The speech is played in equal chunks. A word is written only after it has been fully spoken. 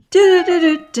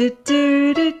Kate,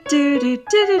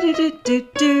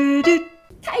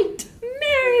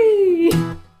 Mary!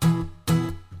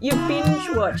 You binge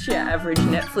watch your average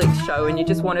Netflix show and you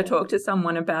just want to talk to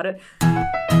someone about it.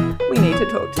 We need to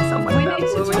talk to someone about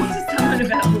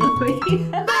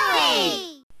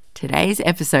Bluey. Today's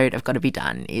episode of Gotta Be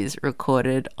Done is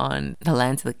recorded on the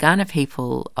lands of the Kaurna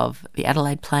people of the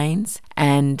Adelaide Plains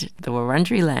and the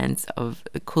Wurundjeri lands of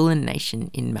the Kulin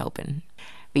Nation in Melbourne.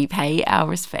 We pay our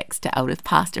respects to elders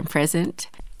past and present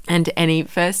and any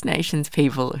First Nations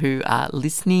people who are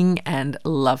listening and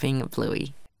loving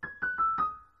Bluey.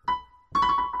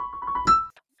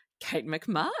 Kate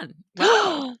McMahon.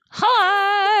 Wow.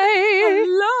 Hi.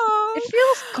 Hello. It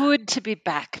feels good to be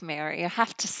back, Mary, I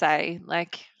have to say.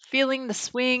 Like, feeling the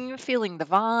swing, feeling the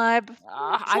vibe. It's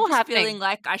I'm all just happening. feeling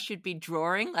like I should be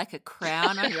drawing like a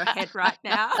crown on your head right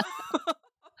now.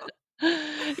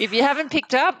 If you haven't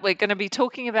picked up, we're going to be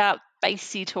talking about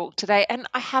Faceytalk today. And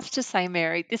I have to say,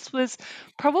 Mary, this was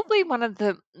probably one of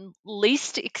the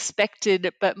least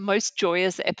expected but most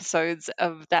joyous episodes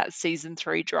of that season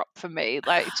 3 drop for me.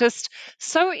 Like, just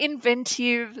so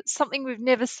inventive, something we've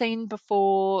never seen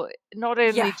before, not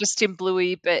only just in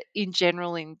Bluey, but in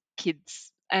general in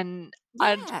kids. And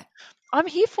Yeah. I'm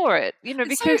here for it, It's so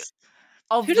because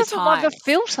of who the doesn't love a times.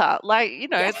 filter? Like,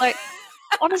 Yeah. like,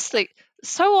 honestly,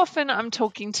 so often I'm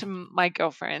talking to my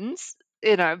girlfriends,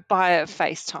 via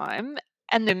FaceTime.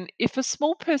 And then if a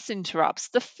small person interrupts,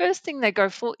 the first thing they go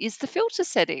for is the filter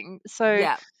setting. So,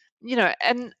 Yeah.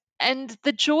 and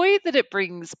the joy that it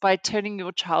brings by turning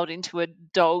your child into a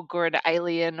dog or an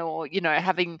alien or,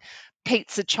 having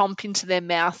pizza chomp into their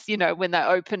mouth, when they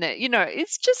open it,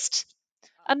 it's just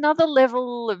another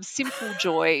level of simple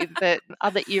joy that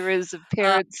other eras of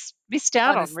parents missed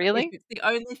out on, Honestly, if really. it's the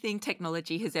only thing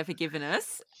technology has ever given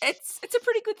us, it's a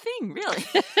pretty good thing, really.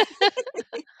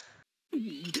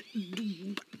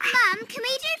 Mum, can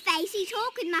we do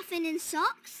Faceytalk with Muffin and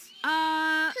Socks?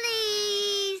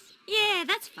 Please? Yeah,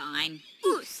 that's fine.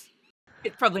 Oos.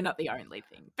 It's probably not the only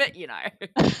thing, but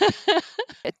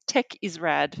Tech is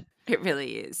rad. it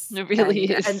really is. It really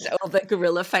is. And all the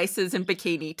gorilla faces and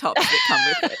bikini tops that come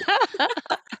with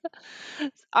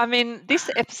it. I mean, this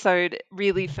episode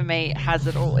really, for me, has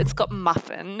it all. It's got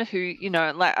Muffin, who,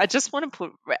 I just want to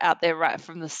put out there right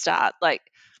from the start, like,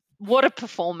 what a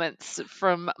performance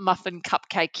from Muffin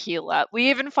Cupcake Healer.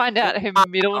 We even find out her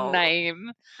middle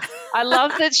name. I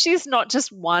love that she's not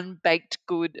just one baked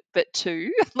good, but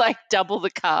two, like double the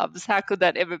carbs. How could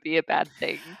that ever be a bad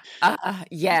thing?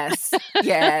 Yes.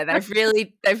 Yeah,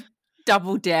 they've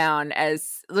doubled down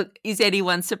as, look, is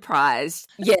anyone surprised?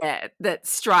 Yeah, that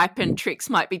Stripe and Trix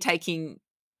might be taking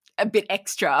a bit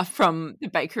extra from the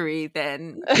bakery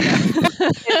than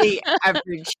the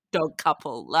average dog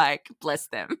couple. Like, bless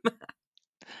them.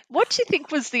 What do you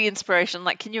think was the inspiration?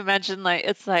 Like, can you imagine, like,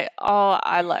 it's like,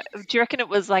 do you reckon it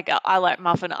was like, I like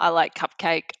muffin, I like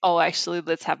cupcake. Oh, actually,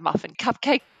 let's have muffin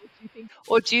cupcake.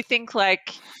 Or do you think,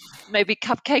 like, maybe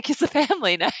cupcake is a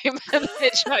family name and they're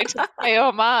trying to pay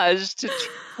homage to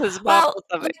Trix's mum or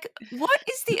something? Like, what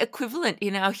is the equivalent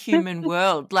in our human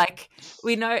world? Like,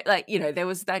 we know, like, there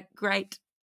was that great,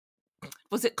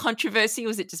 was it controversy?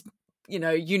 Was it just,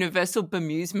 universal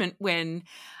bemusement when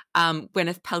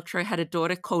Gwyneth Paltrow had a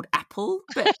daughter called Apple,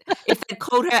 but if they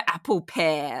called her Apple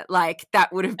Pear, like,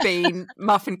 that would have been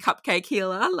Muffin Cupcake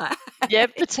Healer. Like. Yeah,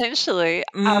 potentially.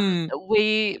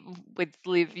 We with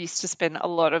Liv used to spend a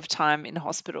lot of time in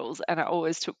hospitals, and I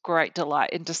always took great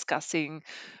delight in discussing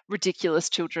ridiculous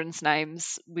children's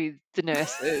names with the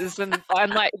nurses and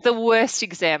like the worst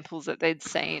examples that they'd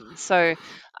seen. So,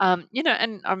 and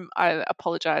I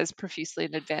apologize profusely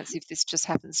in advance if this just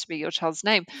happens to be your child's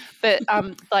name, but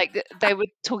like they were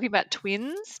talking about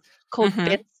twins called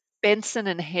Benson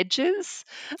and Hedges.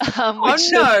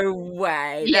 No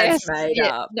way. Yes, that's made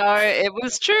up. No, it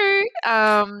was true. Is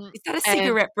that a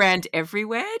cigarette brand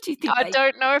everywhere? Do you think? I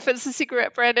don't know if it's a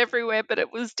cigarette brand everywhere, but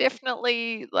it was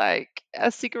definitely like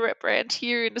a cigarette brand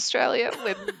here in Australia.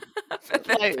 When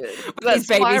these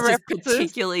babies just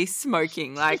particularly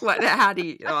smoking. Like, what? How do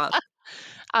you?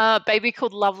 Baby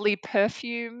called Lovely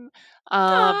Perfume.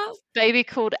 Baby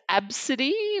called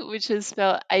Absidy, which is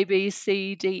spelled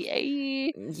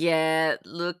ABCDE. Yeah,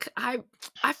 look, I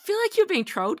feel like you're being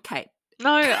trolled, Kate.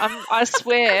 No, I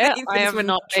swear I am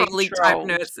not being trolled.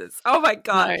 Nurses. Oh my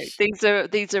gosh. No,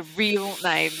 these are real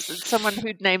names. And someone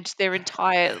who'd named their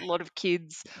entire lot of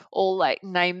kids all like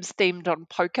names themed on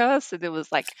poker. So there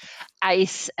was like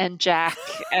Ace and Jack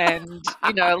and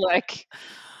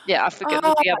Yeah, I forget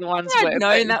what the other ones I were. had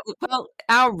known that. Well,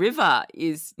 our River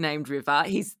is named River.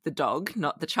 He's the dog,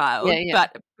 not the child, Yeah.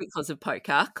 but because of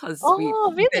poker, because we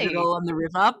Oh, bet it really? all on the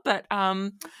river. But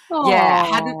yeah,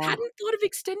 hadn't Oh. thought of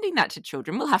extending that to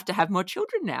children. We'll have to have more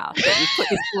children now that you've put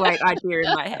this great idea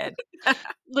in my head.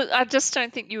 Look, I just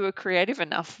don't think you were creative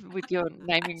enough with your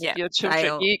naming Yeah, of your children.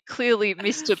 fail. You clearly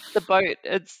missed the boat.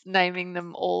 It's naming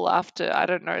them all after, I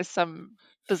don't know, some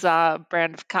bizarre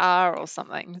brand of car or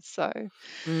something. So,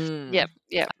 yep.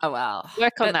 Oh well.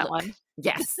 Work on But that look, one.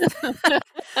 yes.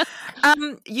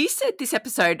 You said this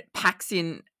episode packs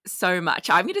in so much.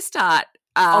 I'm going to start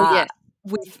Oh, yes.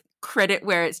 with credit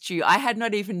where it's due. I had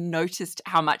not even noticed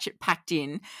how much it packed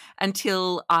in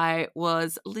until I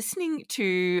was listening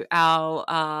to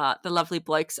our the lovely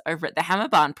blokes over at the Hammer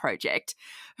Barn Project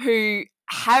who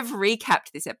have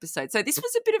recapped this episode. So this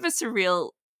was a bit of a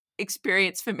surreal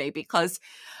experience for me because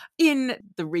in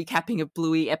the recapping of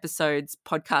Bluey episodes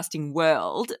podcasting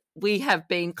world, we have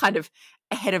been kind of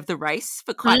ahead of the race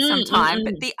for quite some time,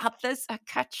 but the others are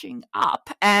catching up.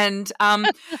 And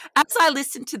as I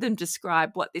listened to them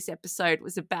describe what this episode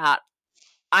was about,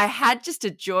 I had just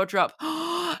a jaw drop.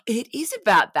 Oh, it is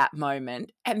about that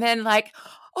moment. And then like,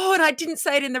 oh, and I didn't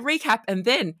say it in the recap. And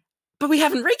then, but we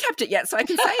haven't recapped it yet, so I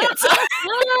can say it. So,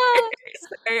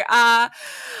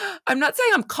 I'm not saying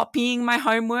I'm copying my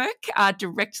homework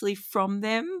directly from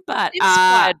them, but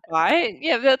Inspired by it.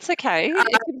 Yeah, that's okay.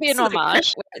 It can be an sort of credit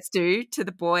homage. where it's due to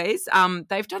the boys.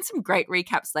 They've done some great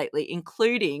recaps lately,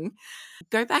 including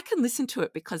go back and listen to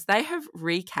it because they have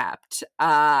recapped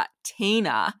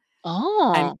Tina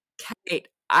Oh, and Kate.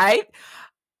 I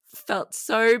felt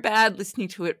so bad listening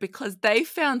to it because they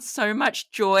found so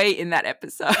much joy in that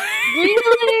episode.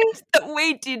 really? that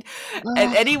we did.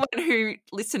 And anyone who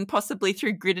listened possibly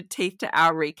through gritted teeth to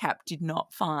our recap did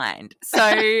not find. So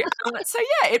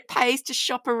yeah, it pays to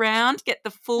shop around, get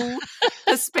the full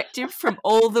perspective from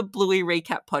all the Bluey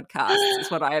recap podcasts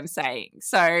is what I am saying.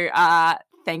 So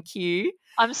thank you.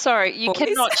 I'm sorry, you boys.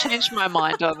 cannot change my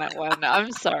mind on that one.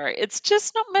 I'm sorry. It's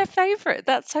just not my favorite.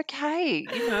 That's okay.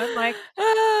 You know, like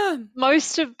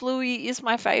most of Bluey is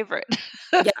my favorite.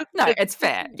 Yeah, no, it's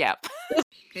fair. Yeah.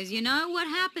 Because you know what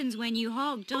happens when you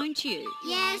hog, don't you?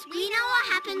 Yes, we know what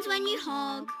happens when you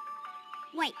hog.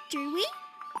 Wait, do we?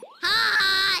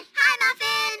 Hi! Hi,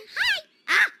 Muffin! Hi!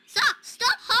 Ah,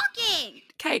 stop hogging!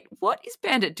 Kate, what is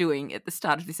Bandit doing at the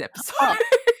start of this episode?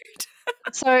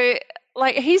 So,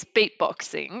 like, he's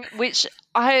beatboxing, which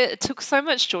I took so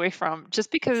much joy from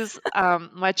just because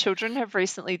my children have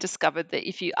recently discovered that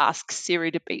if you ask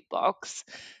Siri to beatbox,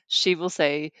 she will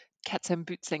say cats and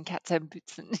boots and cats and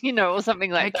boots and, you know, or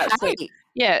something like that. So,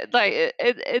 yeah, like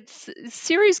it's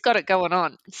Siri's got it going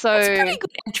on. So that's pretty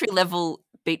good entry level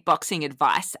beatboxing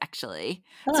advice, actually.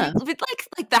 So with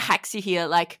like the hacks you hear,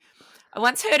 like I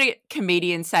once heard a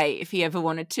comedian say if he ever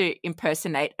wanted to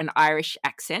impersonate an Irish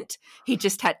accent, he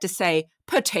just had to say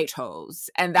potatoes,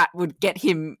 and that would get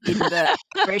him in the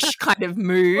Irish kind of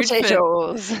mood.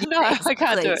 Potatoes. No, exactly. I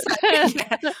can't do it. So,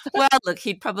 yeah. Well, look,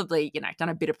 he'd probably, done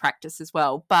a bit of practice as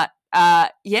well. But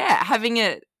having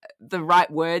the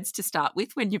right words to start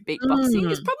with when you're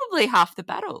beatboxing is probably half the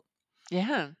battle.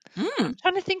 Yeah. I'm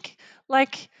trying to think,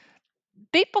 like,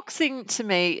 beatboxing to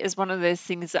me is one of those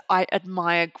things that I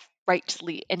admire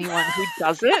greatly, anyone who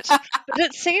does it. But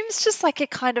it seems just like a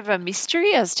kind of a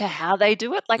mystery as to how they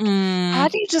do it. Like, how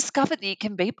do you discover that you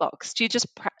can beatbox? Do you just,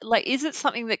 is it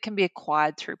something that can be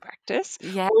acquired through practice?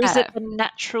 Yeah. Or is it a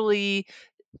naturally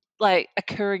like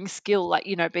occurring skill, like,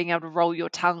 you know, being able to roll your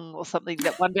tongue or something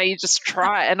that one day you just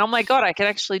try and oh my God, I can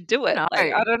actually do it. No.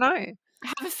 Like, I don't know. I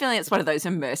have a feeling it's one of those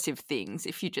immersive things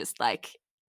if you just like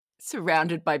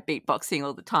surrounded by beatboxing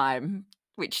all the time,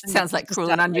 which sounds like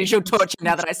cruel and unusual torture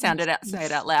now that I say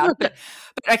it out loud. But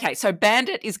okay, so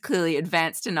Bandit is clearly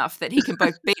advanced enough that he can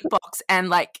both beatbox and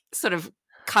like sort of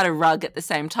cut a rug at the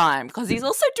same time because he's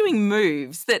also doing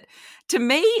moves that to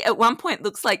me at one point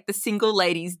looks like the single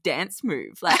ladies dance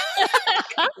move. Like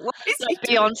what is like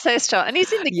he doing? Beyonce style. And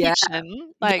he's in the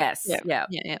kitchen. Like, yes.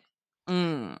 Yeah.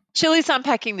 Chili's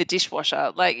unpacking the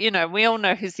dishwasher. Like, you know, we all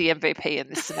know who's the MVP in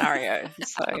this scenario.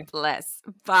 So bless.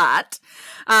 But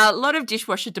a lot of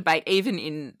dishwasher debate, even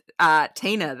in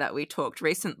Tina that we talked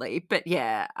recently. But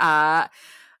yeah,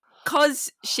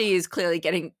 because she is clearly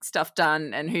getting stuff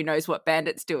done and who knows what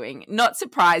Bandit's doing, not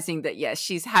surprising that, yes,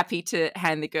 she's happy to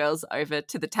hand the girls over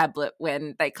to the tablet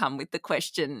when they come with the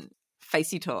question,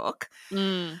 Faceytalk.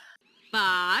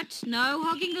 But no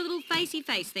hogging the little facey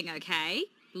face thing, okay?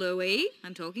 Bluey,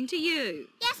 I'm talking to you.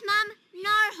 Yes, Mum, no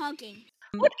hogging.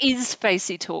 What is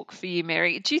Faceytalk for you,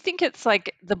 Mary? Do you think it's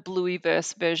like the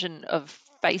Blueyverse version of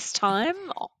FaceTime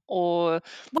or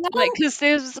Well, because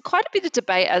there's quite a bit of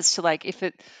debate as to like if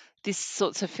these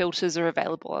sorts of filters are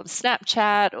available on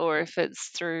Snapchat or if it's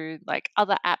through like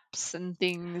other apps and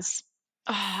things.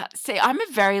 see, I'm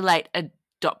a very late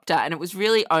adopter, and it was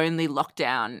really only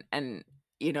lockdown and,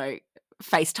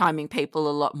 FaceTiming people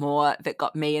a lot more that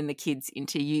got me and the kids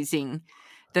into using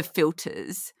the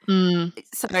filters.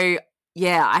 So,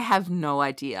 yeah, I have no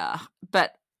idea.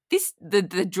 But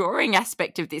the drawing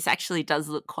aspect of this actually does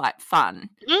look quite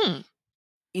fun. Mm.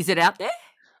 Is it out there?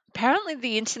 Apparently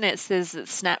the internet says that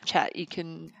Snapchat you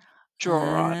can draw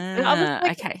on. And I was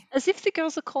like, Okay. as if the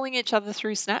girls are calling each other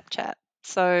through Snapchat.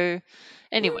 So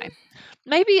anyway,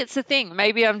 maybe it's a thing.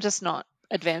 Maybe I'm just not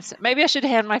advanced. Maybe I should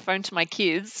hand my phone to my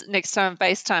kids next time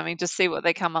FaceTiming to see what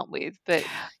they come up with. But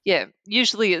yeah,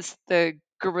 usually it's the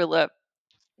gorilla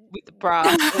with the bra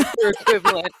filter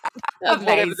equivalent of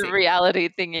whatever the Amazing. reality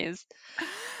thing is.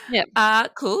 Yeah.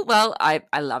 Cool. Well, I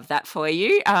love that for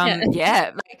you.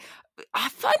 Yeah. Like, I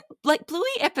find like Bluey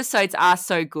episodes are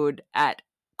so good at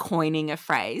coining a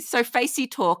phrase. So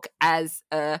Faceytalk as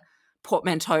a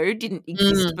portmanteau didn't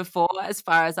exist before, as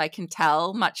far as I can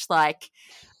tell, much like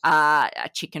a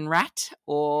chicken rat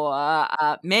or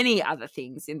many other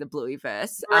things in the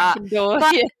Blueyverse. Gryffindor,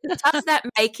 But yeah. does that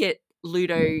make it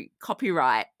Ludo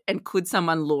copyright? And could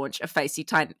someone launch a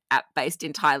Faceytime app based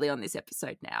entirely on this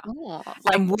episode now? Oh,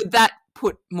 And would that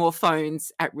put more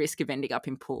phones at risk of ending up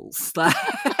in pools? Like,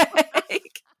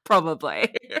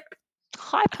 probably.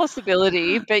 high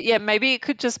possibility, but yeah, maybe it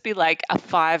could just be like a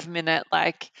 5-minute,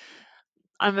 like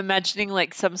I'm imagining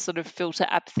like some sort of filter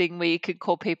app thing where you could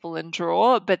call people and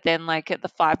draw, but then like at the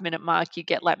 5-minute mark, you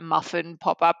get like Muffin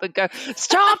pop up and go,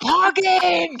 "Stop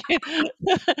hogging!"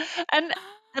 and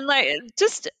like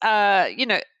just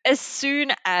as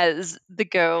soon as the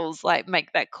girls like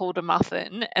make that call to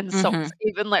Muffin and Socks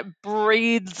even like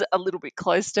breathes a little bit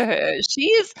close to her, she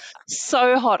is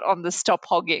so hot on the stop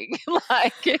hogging.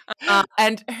 Like,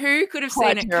 and who could have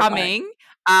quite seen it terrifying. coming?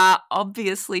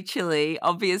 Obviously Chili.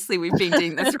 Obviously we've been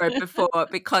doing this road before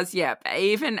because, yeah,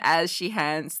 even as she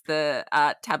hands the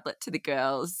tablet to the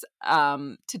girls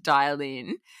to dial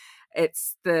in,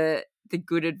 it's the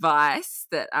good advice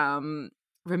that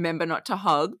remember not to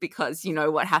hog because you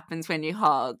know what happens when you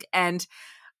hog. And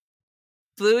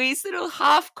Bluey's little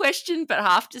half question but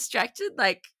half distracted,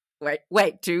 like,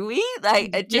 wait, do we?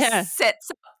 Like, it just sets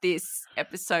up this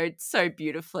episode so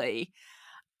beautifully.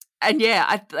 And yeah,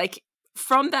 I like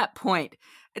from that point,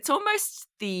 it's almost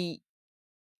the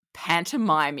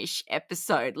pantomime-ish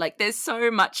episode. Like, there's so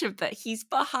much of the he's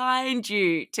behind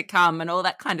you to come and all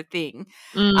that kind of thing.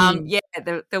 Yeah,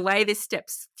 the way this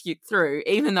steps through,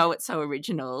 even though it's so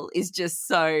original, is just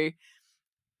so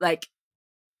like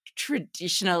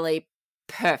traditionally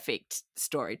perfect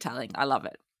storytelling. I love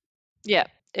it. Yeah,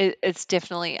 it's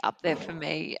definitely up there for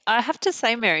me. I have to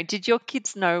say, Mary, did your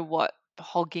kids know what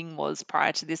hogging was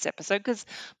prior to this episode? Because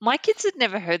my kids had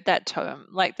never heard that term.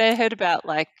 Like, they heard about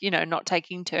like, not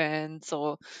taking turns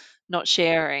or not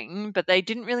sharing, but they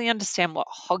didn't really understand what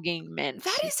hogging meant.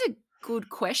 That is a good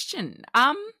question.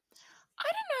 I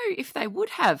don't know if they would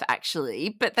have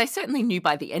actually, but they certainly knew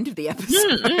by the end of the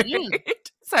episode.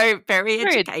 So very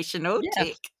educational. Yeah.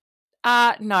 Tick.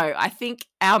 No, I think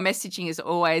our messaging has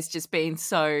always just been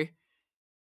so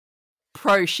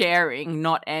pro-sharing,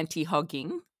 not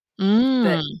anti-hogging.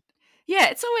 But yeah,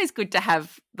 it's always good to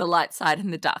have the light side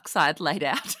and the dark side laid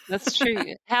out. That's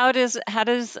true. How does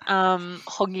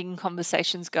hogging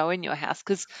conversations go in your house?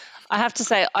 Because I have to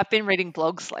say, I've been reading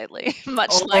blogs lately,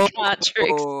 much like Aunt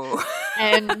Trix,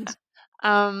 and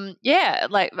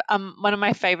one of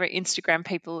my favorite Instagram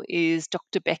people is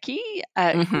Dr. Becky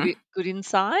at Good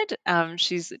Inside.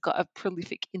 She's got a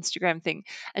prolific Instagram thing,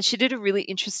 and she did a really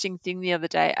interesting thing the other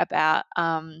day about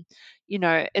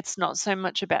it's not so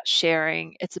much about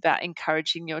sharing, it's about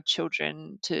encouraging your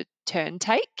children to turn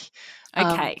take.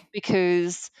 Okay.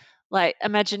 Because like,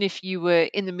 imagine if you were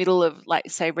in the middle of, like,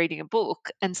 say, reading a book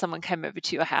and someone came over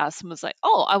to your house and was like,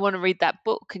 "Oh, I want to read that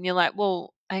book." And you're like,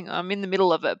 "Well, hang on, I'm in the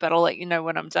middle of it, but I'll let you know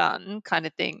when I'm done," kind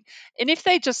of thing. And if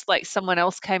they just, like, someone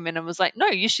else came in and was like, "No,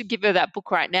 you should give her that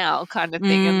book right now," kind of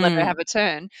thing, and let her have a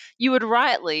turn, you would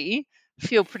rightly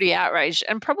feel pretty outraged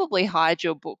and probably hide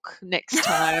your book next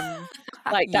time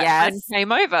like that friend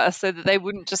came over so that they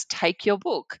wouldn't just take your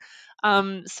book.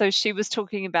 So she was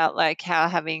talking about like how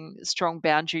having strong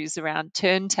boundaries around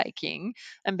turn taking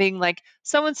and being like,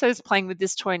 so and so's playing with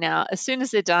this toy now, as soon as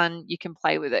they're done you can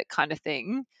play with it, kind of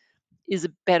thing, is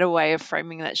a better way of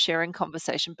framing that sharing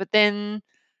conversation. But then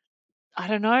I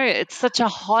don't know, it's such a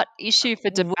hot issue for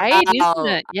debate, isn't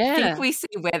it? I think we see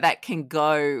where that can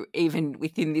go even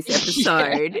within this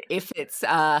episode if it's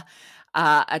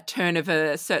a turn of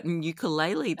a certain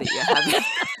ukulele that you're having.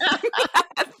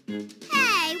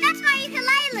 Hey, that's my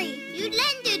ukulele. You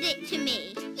lended it to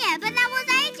me. Yeah, but that was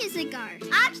ages ago.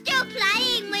 I'm still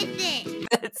playing with it.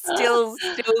 It's still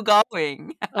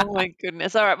going. Oh my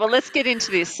goodness. All right. Well, let's get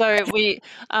into this. So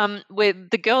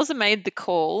the girls have made the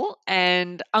call,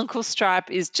 and Uncle Stripe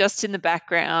is just in the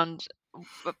background,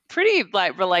 a pretty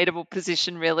like relatable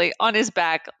position, really, on his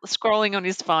back, scrolling on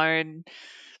his phone.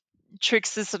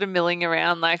 Trix is sort of milling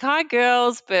around like, "Hi,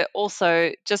 girls," but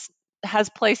also just has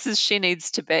places she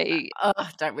needs to be. Oh,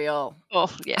 don't we all?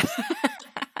 Oh, yes.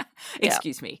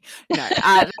 Excuse me. No,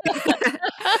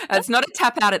 it's not a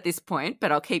tap out at this point,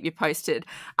 but I'll keep you posted.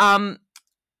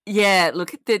 Yeah,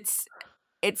 look, it's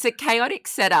a chaotic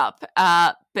setup,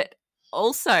 but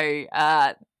also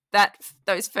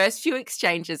those first few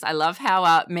exchanges. I love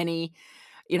how many.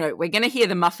 We're going to hear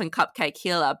the muffin cupcake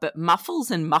healer, but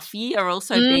muffles and muffy are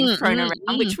also being thrown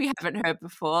around, which we haven't heard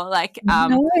before. Like,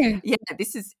 No. yeah,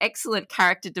 this is excellent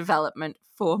character development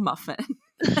for Muffin.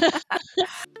 Muffin,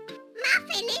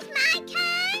 is my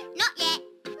turn? Not yet.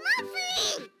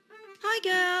 Muffin! Hi,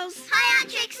 girls. Hi, Aunt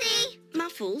Trixie.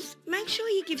 Muffles, make sure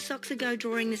you give Socks a go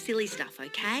drawing the silly stuff,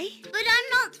 okay? But I'm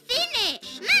not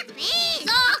finished. Muffin!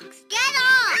 Socks, get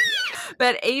off!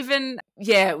 But even,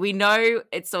 we know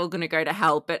it's all going to go to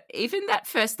hell. But even that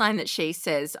first line that she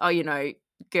says,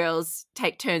 girls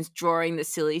take turns drawing the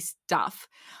silly stuff,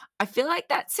 I feel like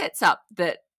that sets up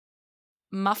that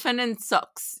Muffin and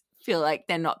Socks feel like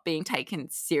they're not being taken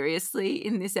seriously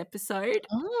in this episode.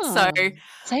 Oh, so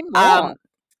say more.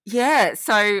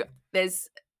 So there's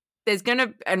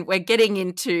gonna, and we're getting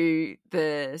into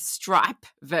the Stripe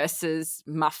versus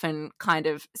Muffin kind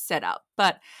of setup,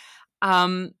 but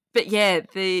yeah,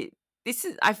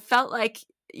 I felt like,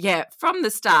 from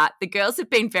the start, the girls have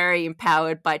been very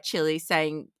empowered by Chili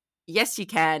saying, yes, you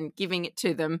can, giving it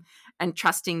to them and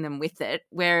trusting them with it.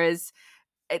 Whereas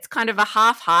it's kind of a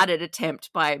half-hearted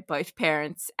attempt by both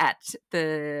parents at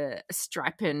the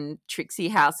Stripe and Trixie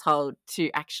household to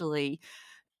actually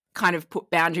kind of put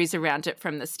boundaries around it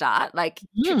from the start. Like,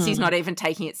 Trixie's not even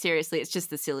taking it seriously. It's just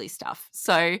the silly stuff.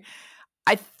 So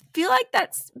I feel like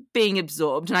that's being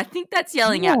absorbed, and I think that's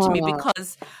yelling out to me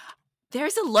because there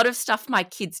is a lot of stuff my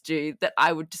kids do that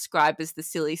I would describe as the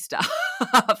silly stuff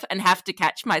and have to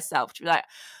catch myself to be like,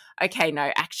 okay,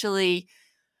 no, actually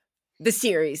the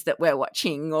series that we're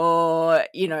watching, or,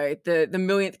 the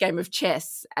millionth game of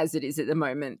chess as it is at the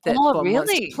moment that Bob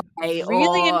wants to play,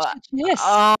 really into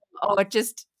chess. or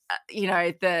just,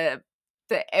 the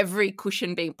every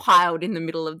cushion being piled in the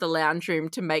middle of the lounge room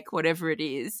to make whatever it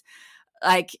is.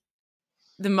 Like,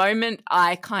 the moment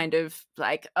I kind of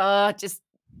like, just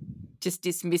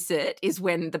dismiss it is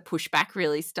when the pushback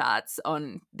really starts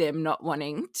on them not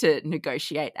wanting to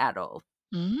negotiate at all.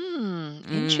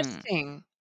 Interesting.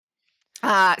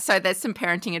 So there's some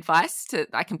parenting advice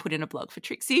I can put in a blog for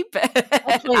Trixie, but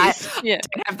please. I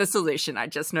don't have the solution. I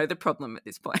just know the problem at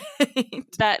this point.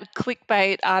 That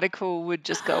clickbait article would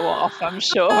just go off, I'm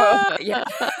sure. Yeah.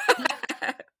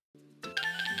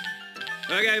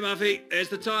 Okay, Muffy, there's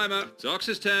the timer.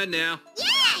 Socks' turn now.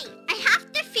 Yay! I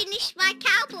have to finish my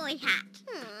cowboy hat.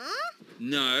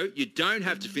 No, you don't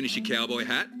have to finish your cowboy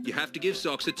hat. You have to give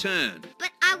Socks a turn.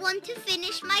 But I want to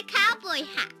finish my cowboy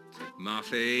hat.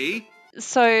 Muffy?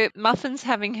 So Muffin's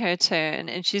having her turn,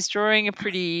 and she's drawing a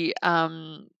pretty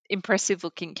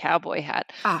impressive-looking cowboy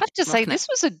hat. I have to say, this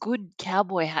was a good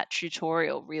cowboy hat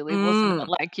tutorial, really, wasn't it?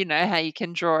 Like, how you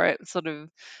can draw it sort of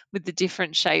with the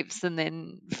different shapes and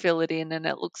then fill it in, and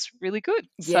it looks really good.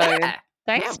 Yeah. So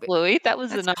thanks, Bluey. That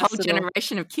was That's a nice whole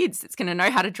generation of kids that's going to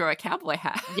know how to draw a cowboy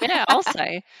hat. Yeah, I'll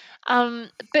say.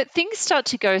 But things start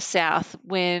to go south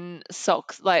when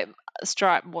Socks, like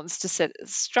Stripe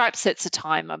sets a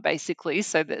timer basically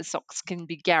so that Socks can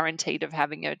be guaranteed of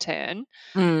having her turn.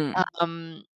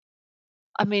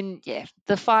 I mean,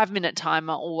 the 5-minute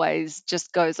timer always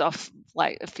just goes off,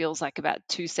 like, it feels like about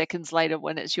 2 seconds later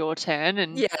when it's your turn,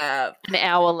 and an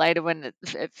hour later when it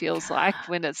feels like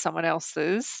when it's someone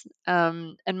else's.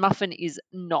 And Muffin is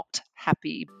not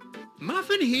happy.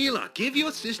 Muffin Healer, give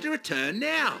your sister a turn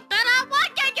now. But I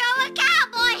want to do a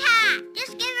cowboy hat.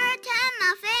 Just give her a turn,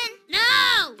 Muffin.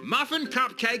 No! Muffin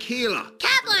Cupcake Healer.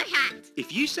 Cowboy hat.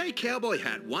 If you say cowboy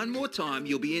hat one more time,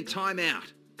 you'll be in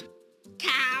timeout.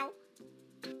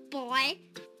 Cowboy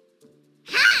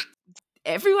hat.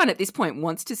 Everyone at this point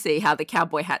wants to see how the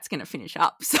cowboy hat's going to finish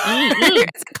up. So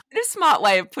it's a kind of smart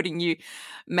way of putting you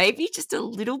maybe just a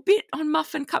little bit on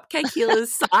Muffin Cupcake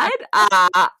Healer's side.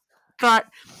 But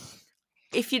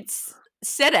if you'd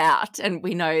set out, and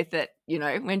we know that,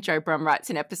 when Joe Brum writes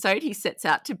an episode, he sets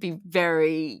out to be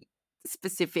very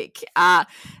specific,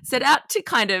 set out to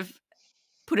kind of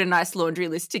put a nice laundry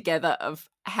list together of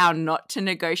how not to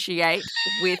negotiate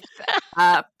with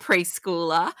a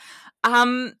preschooler.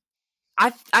 I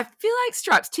feel like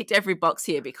Stripes ticked every box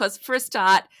here because, for a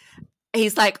start,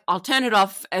 he's like, I'll turn it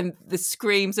off, and the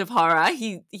screams of horror,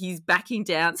 he's backing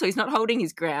down, so he's not holding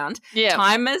his ground. Yeah.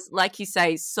 Timers, like you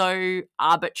say, so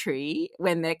arbitrary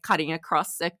when they're cutting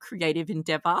across a creative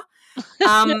endeavor.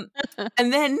 And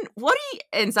then what he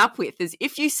ends up with is,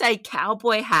 if you say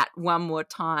cowboy hat one more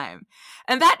time,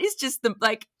 and that is just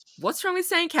what's wrong with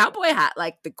saying cowboy hat?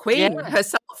 Like the Queen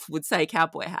herself would say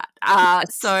cowboy hat.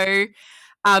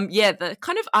 The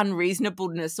kind of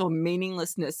unreasonableness or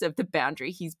meaninglessness of the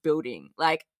boundary he's building,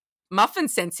 like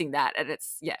Muffin's sensing that, and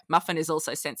Muffin is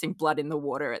also sensing blood in the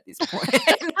water at this point.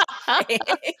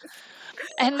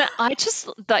 And I just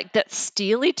like that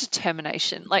steely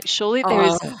determination. Like, surely there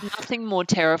is nothing more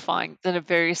terrifying than a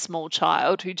very small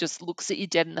child who just looks at you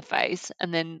dead in the face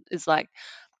and then is like,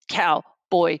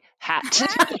 cowboy hat.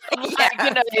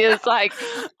 It's like,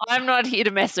 I'm not here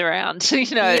to mess around.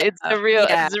 It's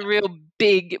a real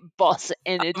big boss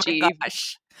energy. Oh my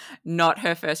gosh. Not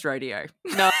her first rodeo.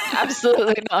 No,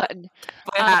 absolutely not.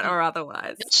 Boy hat or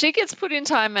otherwise. She gets put in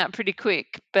timeout pretty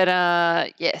quick, but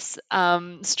yes,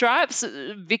 Stripe's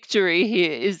victory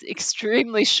here is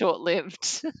extremely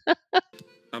short-lived.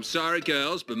 I'm sorry,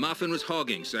 girls, but Muffin was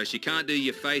hogging, so she can't do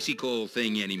your facey call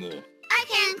thing anymore.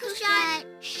 Okay, Uncle Stripe.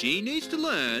 She needs to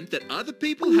learn that other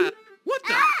people have... What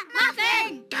the...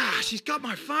 Muffin! She's got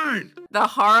my phone. The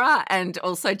horror and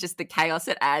also just the chaos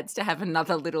it adds to have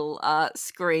another little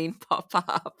screen pop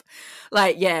up.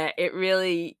 It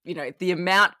really, the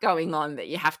amount going on that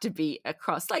you have to be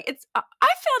across. I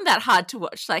found that hard to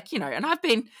watch. And I've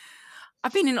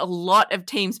been in a lot of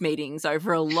Teams meetings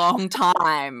over a long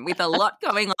time with a lot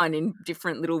going on in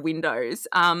different little windows.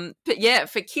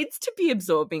 For kids to be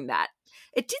absorbing that,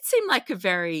 it did seem like a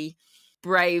very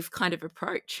brave kind of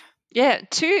approach. Yeah,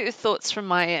 two thoughts from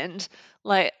my end.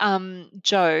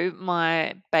 Joe,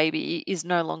 my baby, is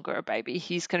no longer a baby.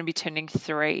 He's going to be turning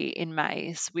 3 in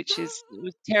May, which is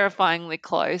terrifyingly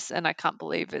close, and I can't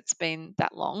believe it's been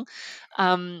that long.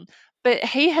 But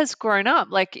he has grown up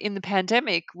in the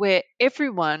pandemic where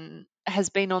everyone has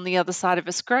been on the other side of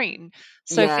a screen.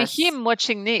 So for him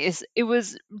watching this, it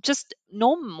was just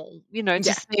normal,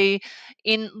 to see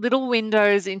in little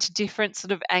windows into different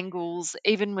sort of angles.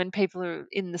 Even when people are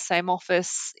in the same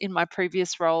office, in my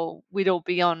previous role, we'd all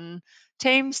be on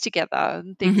Teams together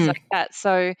and things like that.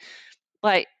 So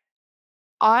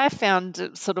I found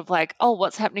it sort of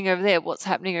what's happening over there? What's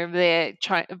happening over there?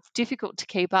 Difficult to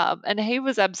keep up. And he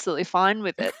was absolutely fine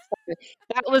with it. So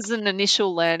that was an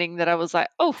initial learning that I was like,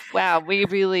 oh, wow, we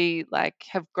really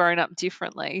have grown up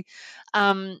differently.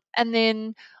 And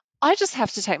then I just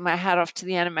have to take my hat off to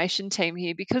the animation team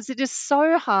here because it is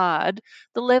so hard,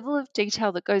 the level of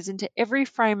detail that goes into every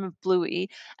frame of Bluey.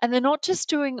 And they're not just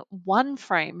doing one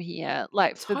frame here.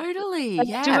 They're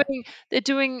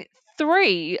doing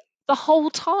 3 the whole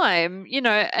time,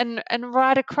 and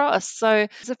right across. So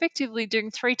it's effectively doing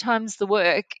 3 times the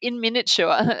work in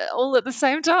miniature all at the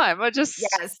same time. Yes.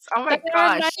 Oh my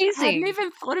gosh. Amazing. I hadn't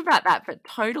even thought about that, but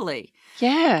totally.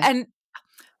 Yeah. And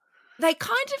they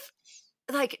kind of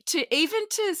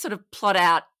to sort of plot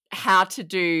out how to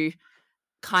do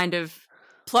kind of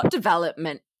plot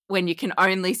development when you can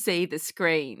only see the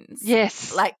screens.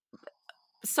 Yes.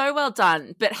 So well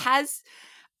done, but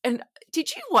and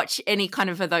did you watch any kind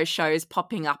of those shows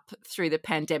popping up through the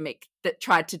pandemic that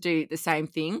tried to do the same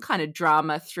thing, kind of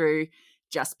drama through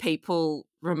just people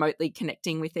remotely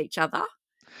connecting with each other?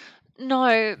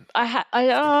 No,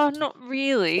 not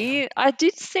really. I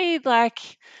did see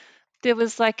there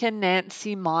was a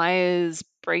Nancy Myers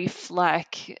brief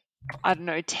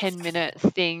 10-minute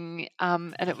thing,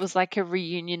 and it was a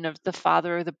reunion of the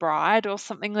father of the bride or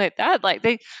something like that.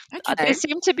 There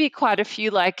seem to be quite a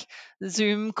few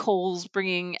Zoom calls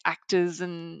bringing actors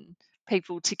and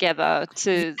people together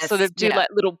to sort of do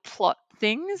little plot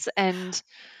things. And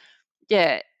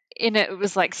in it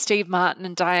was Steve Martin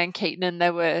and Diane Keaton, and they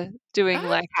were doing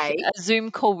a Zoom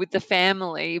call with the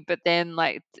family, but then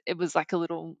it was a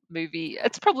little movie.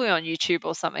 It's probably on YouTube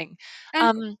or something.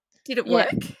 Did it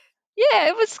work? Yeah,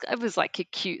 it was a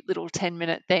cute little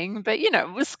 10-minute thing, but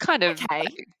it was kind of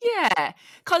yeah,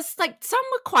 because some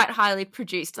were quite highly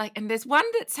produced. And there's one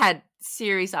that's had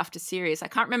series after series. I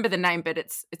can't remember the name, but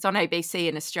it's on ABC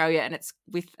in Australia, and it's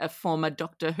with a former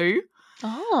Doctor Who.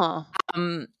 Oh,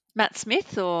 Matt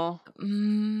Smith or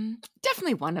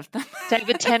definitely one of them.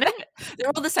 David Tennant. They're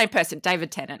all the same person,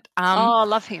 David Tennant. I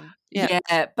love him. Yeah,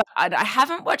 but I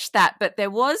haven't watched that. But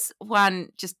there was one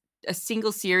just a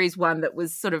single series one that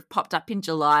was sort of popped up in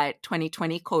July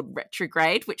 2020 called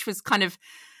Retrograde, which was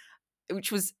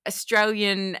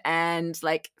Australian and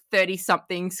like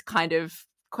 30-somethings kind of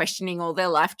questioning all their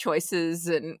life choices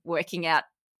and working out,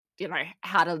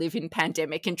 how to live in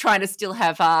pandemic and trying to still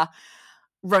have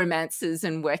romances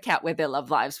and work out where their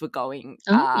love lives were going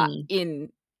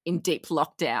in deep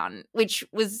lockdown, which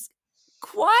was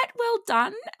quite well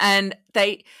done. And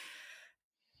the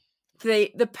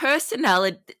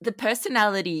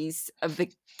personalities of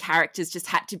the characters just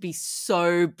had to be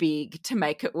so big to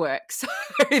make it work. So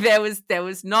there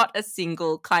was not a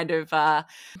single kind of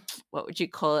what would you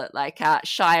call it, like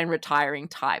shy and retiring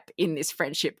type in this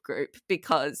friendship group,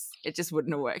 because it just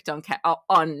wouldn't have worked on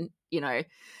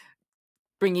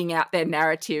bringing out their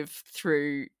narrative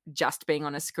through just being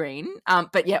on a screen.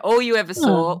 But yeah, all you ever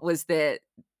saw was their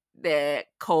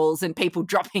calls and people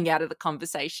dropping out of the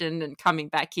conversation and coming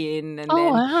back in, and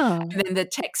then the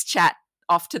text chat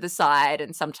off to the side.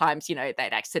 And sometimes, they'd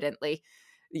accidentally,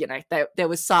 there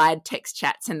was side text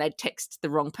chats and they'd text the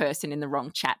wrong person in the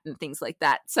wrong chat and things like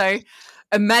that. So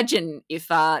imagine if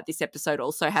this episode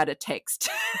also had a text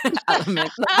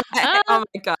element. Oh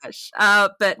my gosh.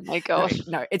 But Oh my gosh.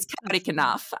 no, it's chaotic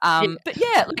enough. But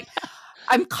yeah, like,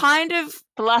 I'm kind of...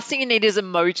 The last thing you need is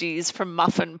emojis from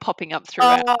Muffin popping up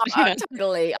throughout.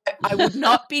 Totally. I would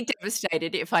not be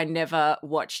devastated if I never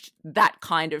watched that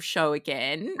kind of show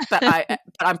again. But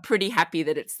I'm pretty happy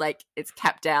that it's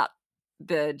capped out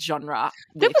the genre.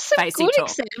 There were some good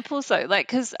Faceytalk. examples though, like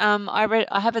because I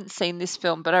haven't seen this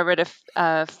film, but I read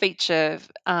a feature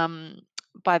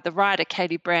by the writer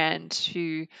Katie Brand,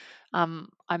 who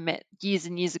I met years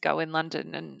and years ago in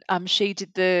London, and she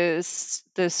did the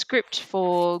script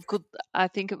for Good. I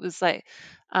think it was like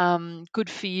Good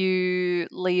for You,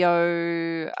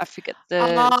 Leo. I forget the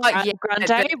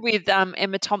Grande with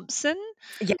Emma Thompson.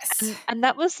 Yes, and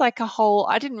that was like a whole.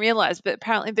 I didn't realize, but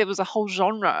apparently there was a whole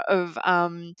genre of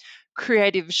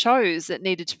creative shows that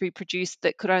needed to be produced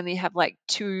that could only have like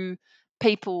 2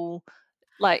 people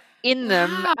like in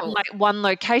them, and, like one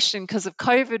location because of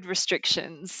COVID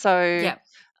restrictions. So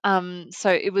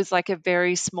so it was like a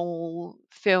very small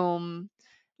film,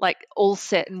 like all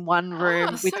set in one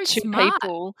room with so 2 smart.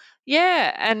 people.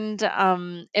 Yeah, and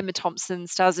Emma Thompson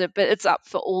stars it, but it's up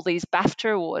for all these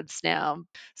BAFTA awards now.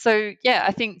 So yeah,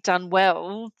 I think done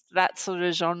well, that sort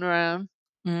of genre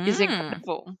is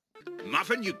incredible.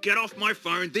 Muffin, you get off my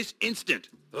phone this instant.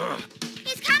 Ugh.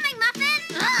 He's coming, Muffin!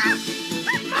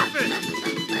 Muffin!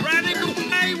 Running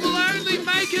away will only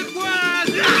make it worse!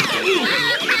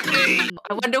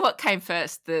 I wonder what came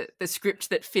first, the script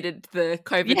that fitted the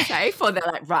COVID safe, or they're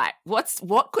like, right,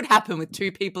 what could happen with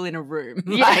 2 people in a room?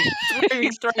 Like,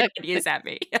 throw ideas at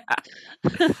me.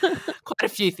 Quite a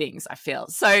few things, I feel.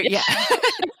 So yeah,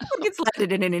 it's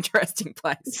landed in an interesting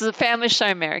place. This is a family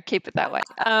show, Mary. Keep it that way.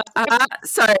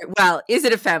 Is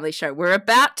it a family show? We're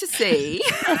about to see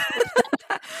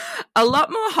a lot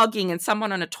more hogging and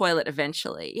someone on a toilet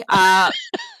eventually,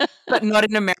 but not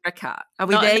in America. Are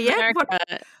we there yet?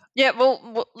 Yeah,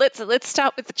 well, let's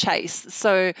start with the chase.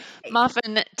 So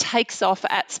Muffin takes off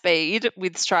at speed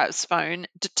with Stripe's phone,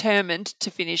 determined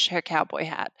to finish her cowboy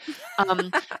hat.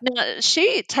 Now,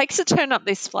 she takes a turn up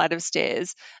this flight of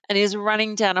stairs and is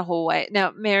running down a hallway.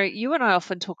 Now, Mary, you and I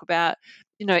often talk about,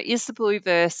 is the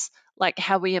Blueverse like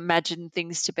how we imagine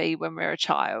things to be when we're a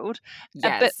child?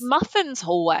 Yes. But Muffin's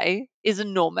hallway is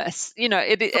enormous. For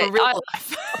real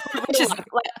life.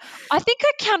 I think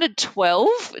I counted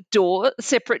 12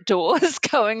 separate doors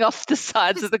going off the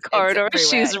sides of the corridor as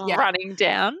she was running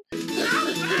down.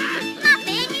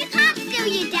 Muffin, you can't steal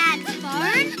your dad's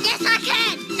phone. Yes, I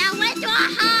can. Now where do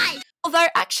I hide? Although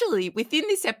actually within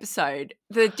this episode,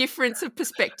 the difference of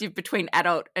perspective between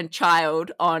adult and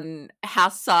child on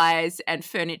house size and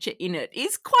furniture in it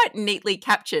is quite neatly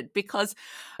captured, because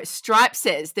Stripe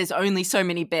says there's only so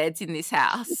many beds in this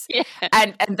house. Yeah.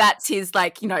 And that's his,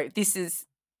 like, this is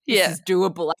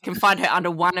doable. I can find her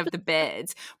under one of the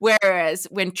beds. Whereas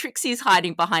when Trixie's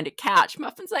hiding behind a couch,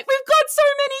 Muffin's like, we've got so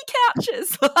many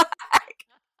couches.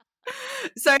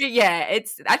 So yeah,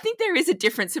 I think there is a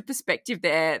difference of perspective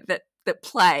there that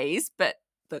plays, but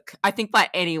look, I think by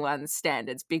anyone's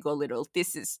standards, big or little,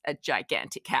 this is a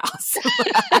gigantic house.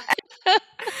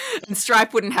 And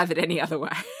Stripe wouldn't have it any other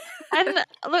way. And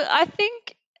look, I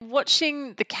think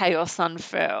watching the chaos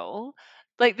unfurl,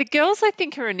 like the girls, I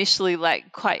think are initially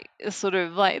like quite sort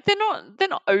of like they're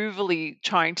not overly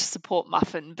trying to support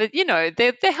Muffin, but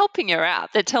they're helping her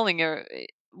out. They're telling her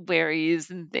where he is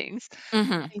and things,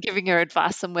 and giving her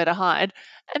advice on where to hide.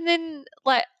 And then,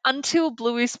 like, until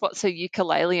Bluey spots her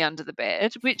ukulele under the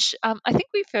bed, which I think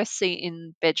we first see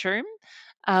in bedroom,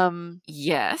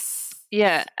 Yes.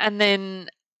 Yeah, and then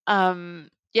and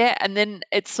then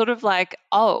it's sort of like,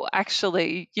 oh,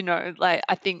 actually, like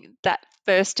I think that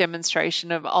first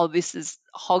demonstration of, oh, this is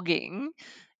hogging,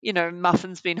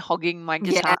 Muffin's been hogging my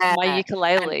guitar, my Yeah.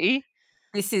 ukulele.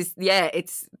 This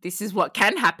is what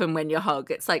can happen when you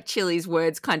hog. It's like Chili's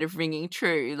words kind of ringing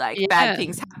true. Like bad Yeah.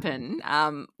 things happen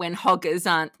when hoggers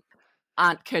aren't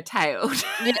curtailed.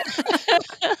 Yeah.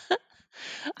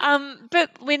 But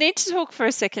we need to talk for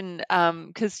a second,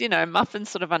 because Muffin's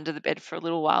sort of under the bed for a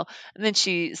little while, and then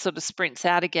she sort of sprints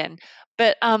out again.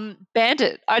 But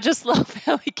Bandit, I just love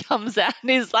how he comes out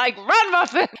and he's like, "Run,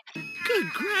 Muffin!"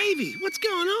 Good gravy. What's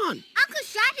going on? Uncle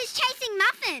Stripe is chasing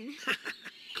Muffin.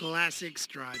 Classic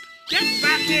Stripe. Get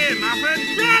back here,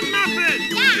 Muffin! Run, Muffin!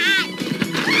 Dad!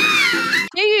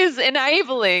 He is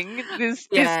enabling this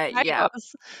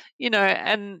chaos,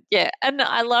 and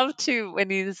I love too when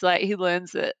he's like, he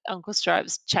learns that Uncle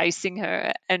Stripe's chasing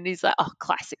her, and he's like, "Oh,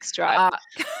 classic Stripe."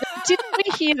 Didn't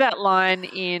we hear that line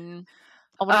in,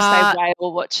 I want to say,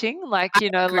 whale watching? Like, I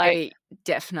agree,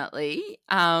 definitely.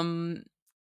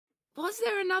 Was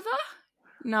there another?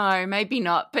 No, maybe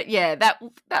not. But yeah, that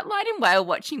line in whale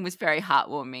watching was very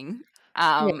heartwarming.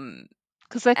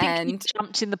 Because I think he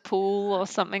jumped in the pool or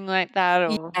something like that.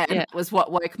 Or and that was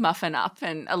what woke Muffin up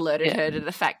and alerted her to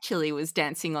the fact Chili was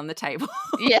dancing on the table.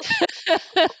 Yeah.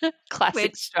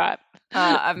 Classic Stripe.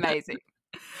 Amazing.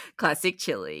 Classic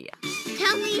Chili.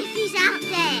 Tell me if he's out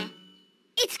there.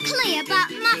 It's clear, but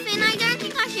Muffin, I don't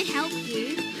think I should help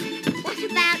you. What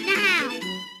about now?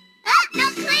 Ah,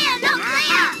 not clear, not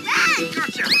clear!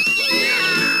 Gotcha!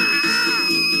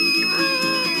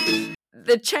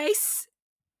 The chase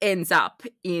ends up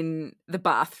in the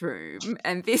bathroom,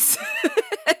 and this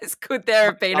could there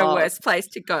have been a worse place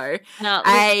to go? No,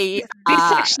 this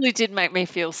actually did make me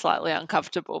feel slightly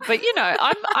uncomfortable, but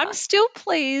I'm still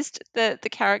pleased that the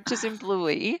characters in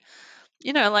Bluey,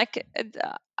 like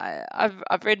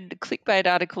I've read clickbait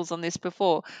articles on this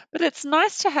before, but it's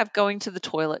nice to have going to the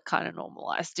toilet kind of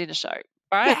normalized in a show,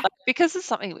 right? Yeah. Like, because it's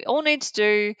something we all need to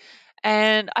do.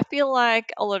 And I feel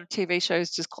like a lot of TV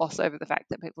shows just gloss over the fact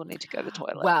that people need to go to the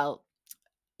toilet. Well,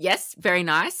 yes, very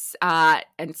nice.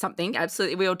 And something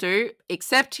absolutely we all do,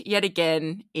 except yet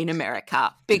again in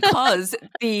America, because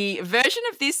the version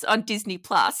of this on Disney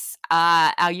Plus,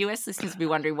 our US listeners will be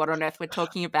wondering what on earth we're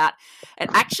talking about.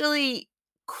 It actually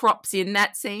crops in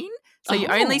that scene. So you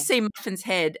only see Muffin's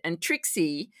head, and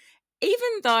Trixie, even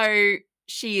though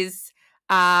she is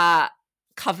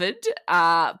covered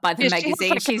by the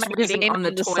magazine she's reading on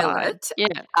the toilet,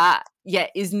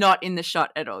 is not in the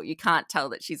shot at all. You can't tell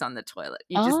that she's on the toilet.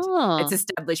 It's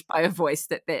established by a voice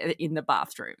that they're in the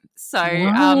bathroom. So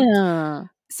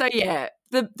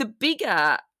the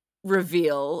bigger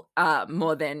reveal,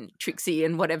 more than Trixie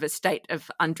and whatever state of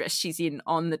undress she's in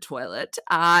on the toilet,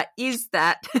 is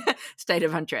that state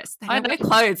of undress. They don't wear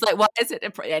clothes. Like, why is it?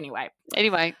 Anyway,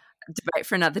 debate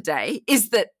for another day. Is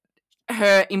that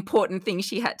her important thing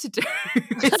she had to do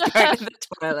is go to the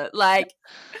toilet? Like,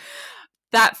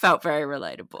 that felt very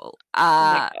relatable.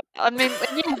 I mean,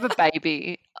 when you have a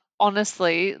baby,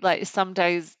 honestly, like some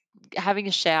days having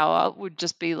a shower would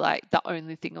just be like the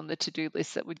only thing on the to-do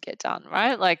list that would get done,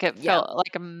 right? Like it felt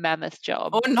like a mammoth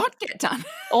job. Or not get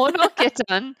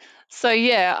done. So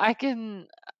yeah, I can,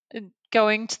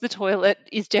 going to the toilet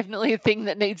is definitely a thing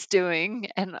that needs doing.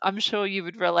 And I'm sure you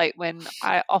would relate when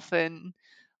I often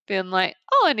been like,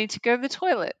 oh, I need to go to the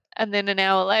toilet. And then an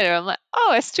hour later, I'm like, oh,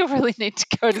 I still really need to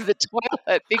go to the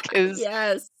toilet because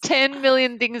 10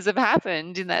 million things have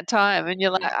happened in that time. And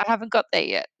you're like, I haven't got there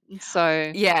yet.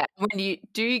 So yeah, when you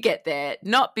do get there,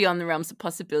 not beyond the realms of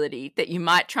possibility that you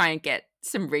might try and get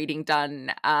some reading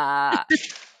done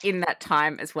in that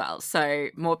time as well. So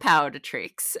more power to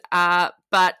Trix.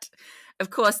 But of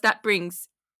course, that brings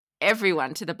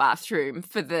everyone to the bathroom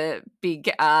for the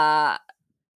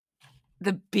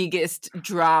biggest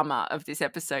drama of this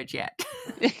episode yet.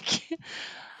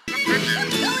 What's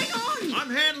going on? I'm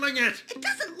handling it. It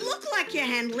doesn't look like you're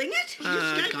handling it.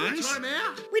 Guys? Time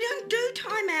out. We don't do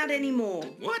timeout anymore.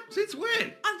 What? Since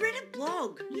when? I read a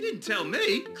blog. You didn't tell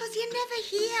me. Because you're never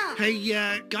here.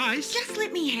 Hey, guys. Just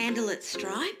let me handle it,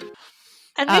 Stripe.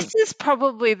 And this is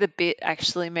probably the bit,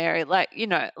 actually, Mary, like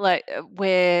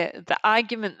where the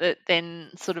argument that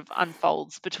then sort of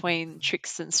unfolds between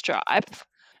Trix and Stripe.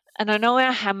 And I know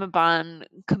our Hammerbarn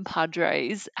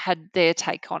compadres had their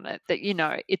take on it, that,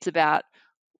 it's about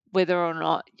whether or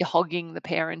not you're hogging the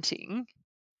parenting.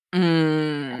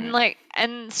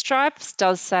 And Stripes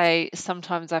does say,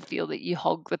 sometimes I feel that you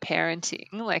hog the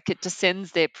parenting. Like, it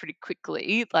descends there pretty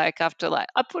quickly. Like, after,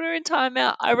 I put her in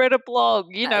timeout, I read a blog.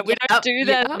 We don't do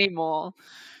that anymore.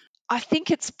 I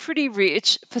think it's pretty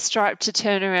rich for Stripe to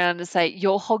turn around and say,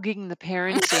 "You're hogging the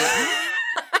parenting."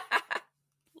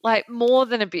 Like, more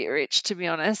than a bit rich, to be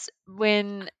honest.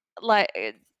 When,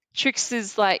 like, Trix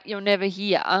is like, "You're never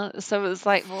here." So it's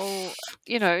like, well,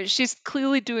 she's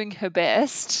clearly doing her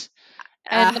best.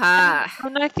 And, Uh-huh.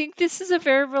 and I think this is a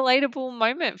very relatable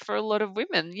moment for a lot of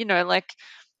women. Like,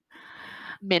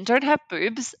 men don't have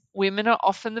boobs. Women are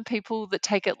often the people that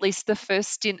take at least the first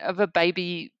stint of a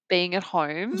baby being at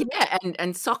home. Yeah,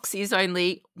 and socks is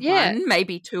only Yeah. 1,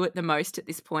 maybe 2 at the most at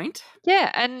this point.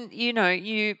 Yeah, and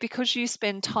because you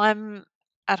spend time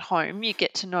at home, you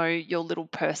get to know your little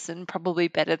person probably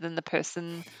better than the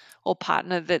person or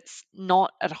partner that's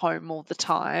not at home all the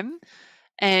time,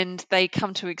 and they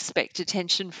come to expect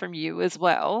attention from you as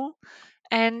well.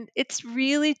 And it's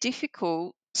really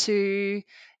difficult to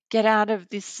get out of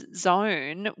this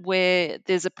zone where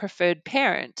there's a preferred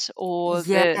parent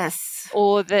Yes.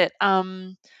 or that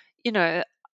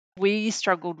we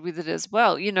struggled with it as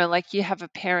well. Like, you have a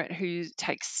parent who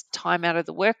takes time out of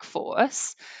the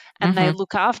workforce and they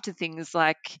look after things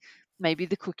like maybe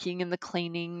the cooking and the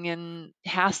cleaning and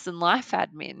house and life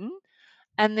admin.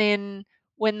 And then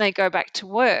when they go back to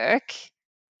work,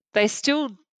 they're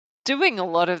still doing a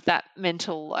lot of that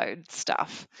mental load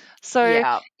stuff. So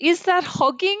Yeah. is that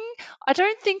hogging? I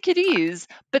don't think it is.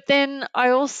 But then I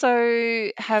also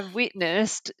have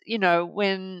witnessed,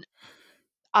 when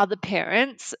other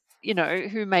parents,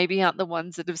 who maybe aren't the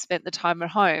ones that have spent the time at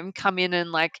home, come in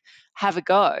and like have a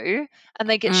go, and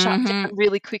they get shut down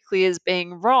really quickly as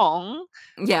being wrong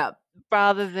Yeah.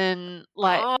 rather than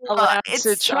like Oh, allowed it's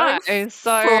to try. so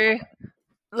So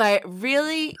like,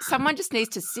 really, someone just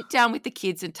needs to sit down with the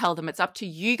kids and tell them it's up to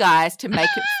you guys to make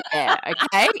it fair,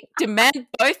 okay? Demand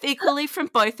both equally from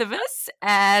both of us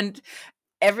and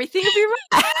everything will be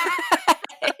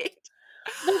right.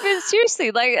 no, but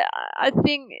seriously, like, I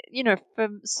think, for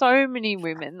so many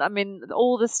women, I mean,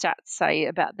 all the stats say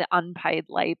about the unpaid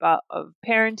labor of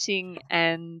parenting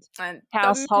and And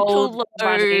household the mental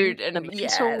running, load the and mental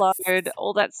yes. load,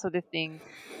 all that sort of thing.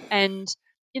 And,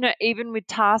 even with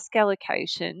task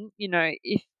allocation,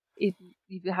 if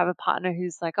you have a partner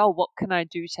who's like, "Oh, what can I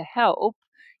do to help?"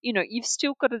 You've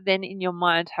still got to then in your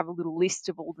mind have a little list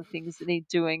of all the things that need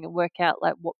doing and work out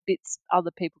like what bits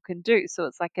other people can do. So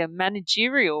it's like a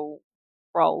managerial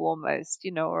role almost,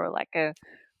 or like a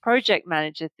project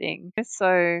manager thing.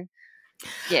 So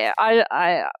yeah,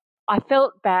 I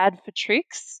felt bad for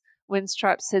Trix when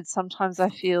Stripe said sometimes I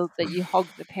feel that you hog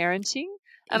the parenting.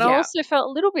 And I Yeah. also felt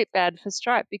a little bit bad for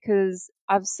Stripe because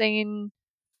I've seen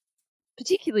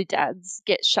particularly dads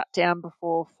get shut down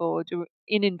before for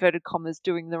in inverted commas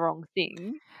doing the wrong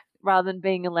thing rather than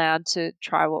being allowed to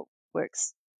try what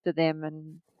works for them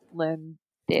and learn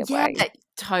their Yeah, way.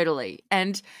 totally.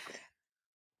 And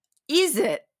is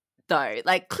it though?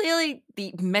 Like, clearly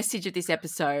the message of this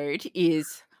episode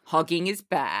is hogging is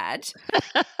bad.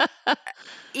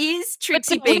 Is But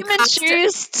Trixie do being women cast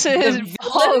choose the to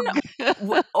hog?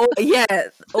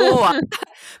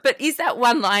 But is that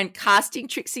one line casting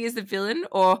Trixie as the villain,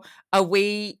 or are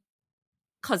we?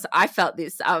 Because I felt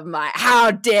this, I'm like,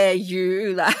 how dare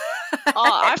you? Like,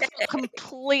 I feel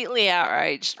completely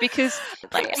outraged because,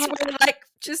 like, we're like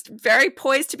just very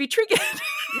poised to be triggered.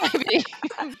 maybe.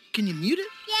 Can you mute it?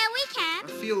 Yeah, we can.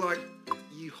 I feel like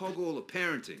you hog all the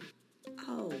parenting.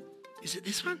 Oh, Is it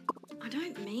this one? I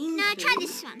don't mean No, to. try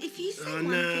this one. If you say Oh,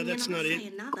 one no, thing that's and I not say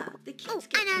it. another, the kids Oh,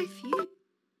 get I know. confused.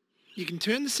 You can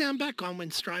turn the sound back on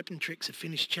when Stripe and Trix have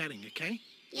finished chatting, okay?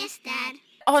 Yes, Dad.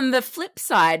 On the flip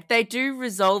side, they do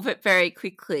resolve it very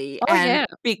quickly. Oh, and yeah.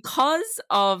 because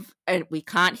of, and we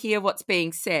can't hear what's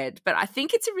being said, but I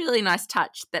think it's a really nice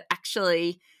touch that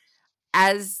actually,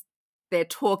 as they're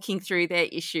talking through their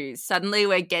issues, suddenly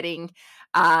we're getting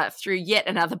through yet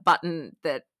another button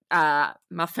that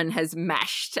Muffin has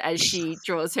mashed as she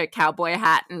draws her cowboy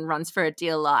hat and runs for a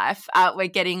dear life. We're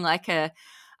getting like a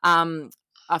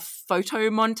photo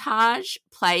montage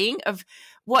playing of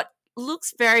what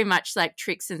looks very much like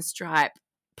Trix and Stripe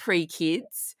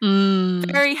pre-kids.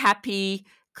 Very happy,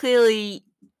 clearly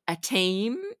a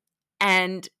team,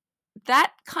 and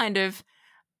that kind of,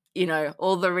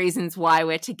 all the reasons why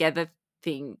we're together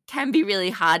thing can be really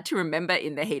hard to remember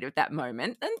in the heat of that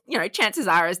moment. And, chances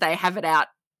are as they have it out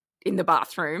in the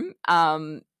bathroom,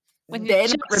 When they're you're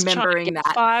not just trying to remembering get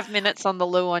that. 5 minutes on the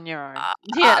loo on your own.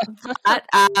 Yeah.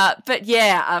 But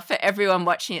yeah, for everyone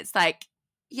watching, it's like,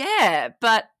 yeah,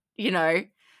 but, they're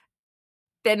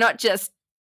not just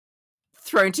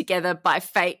thrown together by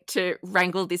fate to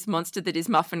wrangle this monster that is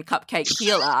Muffin Cupcake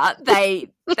Healer. They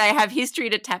have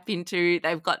history to tap into.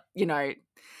 They've got,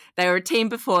 they were a team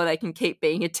before, they can keep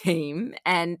being a team.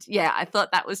 And yeah, I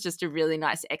thought that was just a really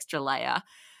nice extra layer.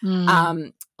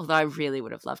 Although I really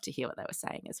would have loved to hear what they were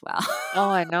saying as well. Oh,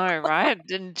 I know, right?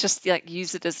 And just like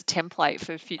use it as a template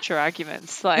for future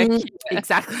arguments.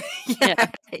 Exactly. Yeah.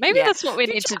 Maybe that's what we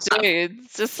need to do.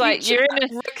 It's just like you're in a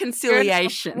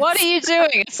reconciliation. What are you doing?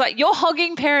 It's like you're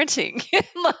hogging parenting.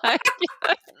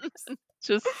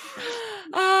 Just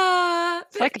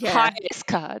it's like a pie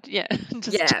card. Yeah.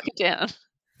 Just check it down.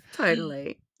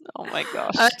 Totally. Oh my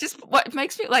gosh. Just what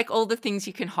makes me like all the things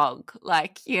you can hog.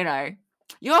 Like,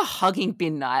 you're hogging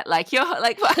bin night. Like you're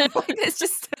like there's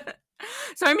just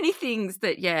so many things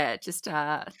that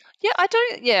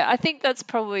I think that's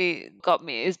probably got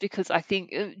me, is because I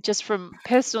think just from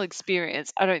personal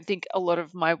experience, I don't think a lot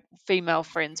of my female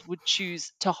friends would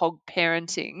choose to hog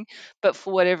parenting, but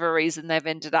for whatever reason they've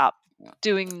ended up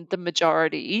doing the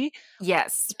majority.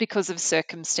 Yes. Because of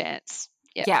circumstance.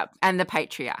 Yeah, and the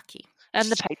patriarchy.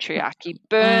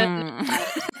 Burn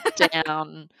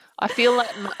down. I feel like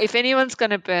if anyone's going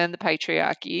to burn the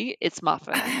patriarchy, it's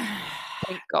Muffin.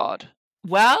 Thank God.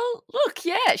 Well, look,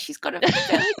 she's got a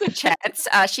fairly good chance.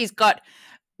 She's got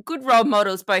good role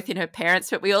models both in her parents,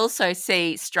 but we also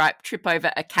see Stripe trip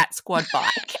over a cat squad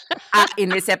bike in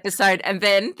this episode, and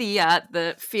then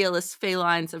the fearless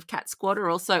felines of Cat Squad are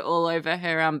also all over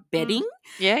her bedding.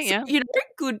 Yeah.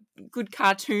 Good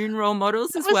cartoon role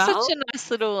models as well. It well. was such a nice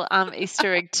little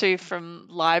Easter egg too from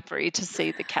library to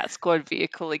see the Cat Squad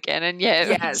vehicle again, and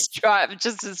Stripe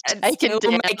just is taken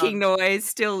down, making noise,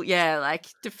 still like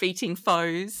defeating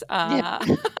foes.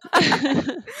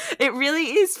 It really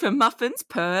is for Muffin's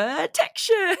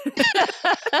protection.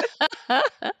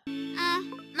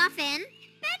 Muffin,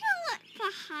 better look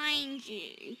behind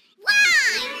you. Why?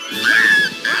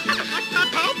 Muffin,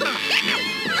 stop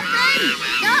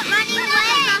running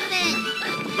away, Muffin.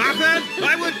 Muffin,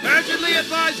 I would urgently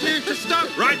advise you to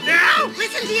stop right now.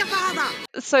 Listen to your father.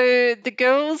 So the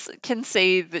girls can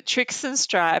see that Trix and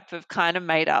Stripe have kind of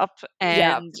made up,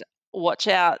 and watch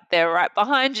out, they're right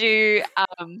behind you.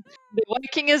 They're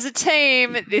working as a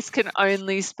team. This can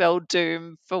only spell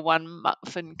doom for one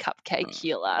Muffin cupcake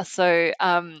healer. So,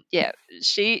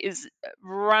 she is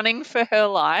running for her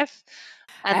life.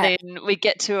 And then we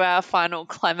get to our final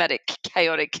climatic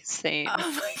chaotic scene. Oh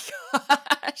my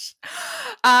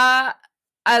gosh. I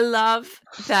love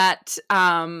that,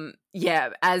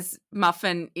 as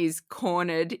Muffin is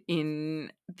cornered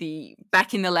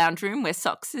back in the lounge room where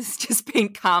Socks has just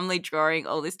been calmly drawing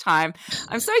all this time.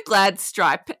 I'm so glad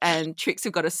Stripe and Trix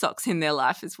have got a Socks in their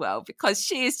life as well, because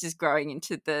she is just growing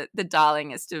into the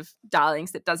darlingest of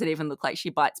darlings that doesn't even look like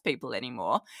she bites people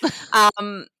anymore. I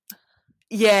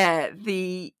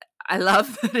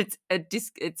love that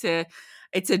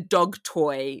it's a dog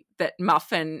toy that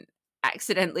Muffin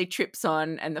accidentally trips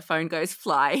on and the phone goes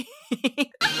fly.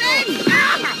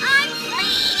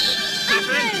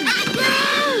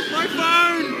 My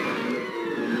phone!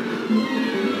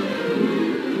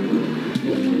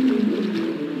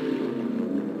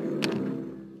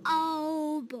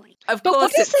 Oh boy. Of But course.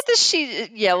 what is it that she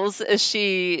yells as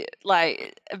she,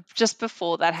 just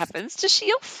before that happens? Does she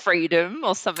yell freedom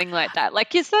or something like that?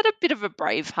 Like, is that a bit of a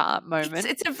Braveheart moment?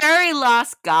 It's a very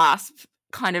last gasp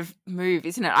kind of move,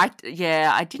 isn't it? I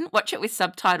didn't watch it with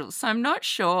subtitles, so I'm not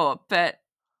sure, but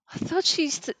I thought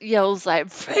she yells like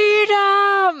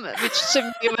freedom, which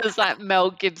to me was like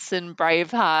Mel Gibson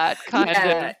Braveheart kind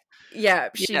of. Yeah,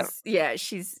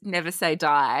 she's never say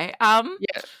die.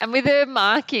 And with her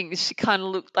markings, she kind of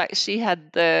looked like she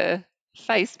had the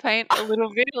face paint a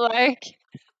little bit like.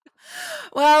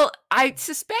 Well, I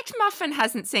suspect Muffin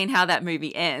hasn't seen how that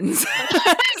movie ends.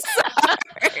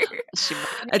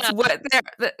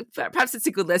 Perhaps it's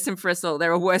a good lesson for us all.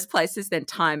 There are worse places than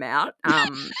Time Out.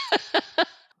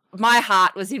 My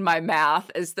heart was in my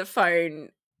mouth as the phone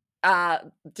as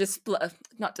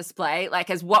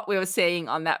what we were seeing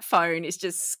on that phone is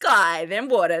just sky, then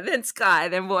water, then sky,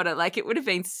 then water. Like, it would have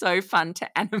been so fun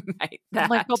to animate that. Oh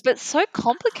my God, but so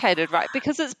complicated, right?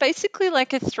 Because it's basically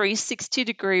like a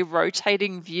 360-degree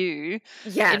rotating view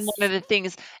in one of the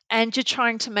things, and you're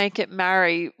trying to make it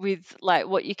marry with like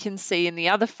what you can see in the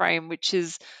other frame, which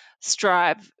is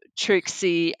Stripe,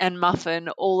 Trixie and Muffin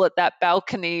all at that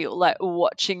balcony, like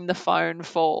watching the phone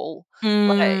fall.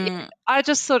 I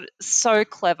just thought so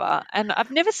clever, and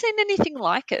I've never seen anything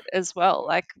like it as well.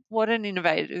 Like, what an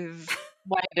innovative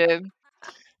way to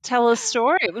tell a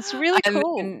story. It was really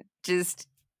cool. Just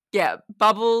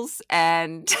Bubbles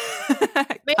and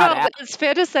cut Meanwhile, out. it's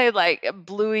fair to say, like,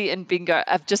 Bluey and Bingo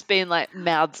have just been, like,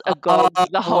 mouths agog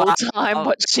the whole time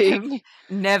watching.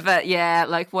 Never,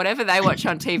 like whatever they watch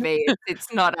on TV,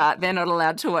 it's not, they're not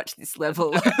allowed to watch this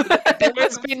level. There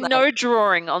has been no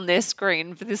drawing on their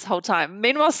screen for this whole time.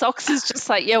 Meanwhile, Socks is just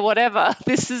like, yeah, whatever.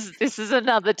 This is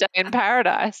another day in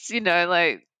paradise,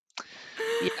 like.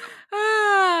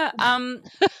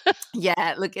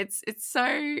 Yeah. Look, it's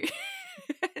so.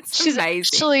 She's amazing.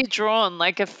 actually drawn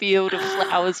like a field of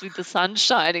flowers with the sun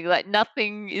shining. Like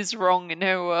nothing is wrong in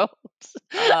her world.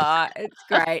 It's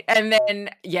great. And then,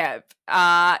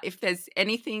 if there's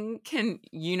anything can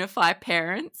unify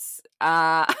parents,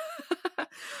 of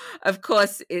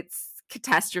course it's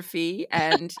catastrophe.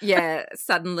 And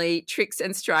suddenly Trix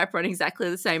and Stripe are on exactly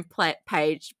the same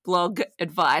page, blog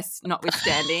advice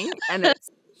notwithstanding. And it's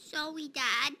Sorry,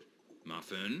 Dad.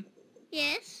 Muffin.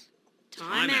 Yes?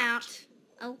 Time out.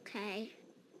 Okay.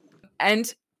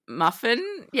 And Muffin,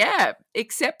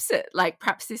 accepts it. Like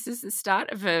perhaps this is the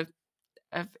start of an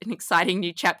exciting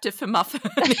new chapter for Muffin,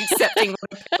 accepting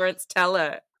what her parents tell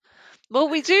her. Well,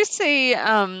 we do see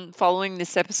following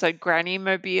this episode Granny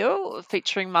Mobile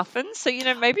featuring Muffin. So,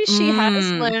 maybe she has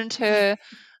learned her,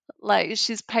 like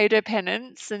she's paid her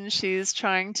penance and she's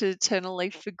trying to turn a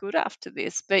leaf for good after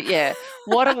this. But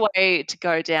what a way to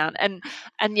go down. And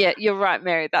you're right,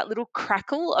 Mary, that little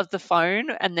crackle of the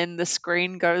phone and then the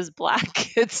screen goes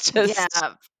black. It's just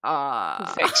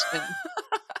perfection.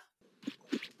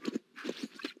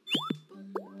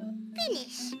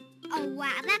 Finish. Oh,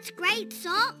 wow, that's great,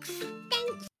 Socks. Thank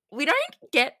you. We don't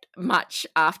get much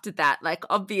after that. Like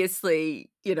obviously,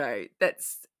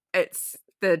 it's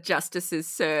the justice is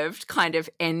served kind of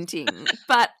ending.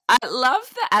 But I love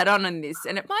the add-on on this,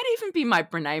 and it might even be my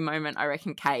Brene moment, I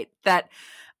reckon, Kate, that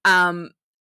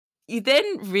you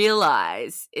then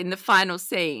realise in the final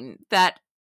scene that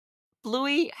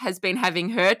Bluey has been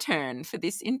having her turn for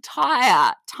this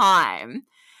entire time,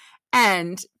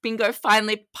 and Bingo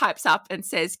finally pipes up and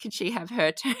says, can she have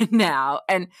her turn now?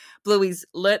 And Bluey's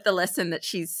learnt the lesson that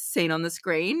she's seen on the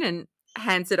screen and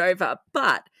hands it over.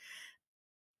 But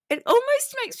it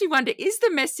almost makes me wonder, is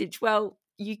the message, well,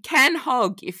 you can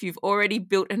hog if you've already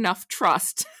built enough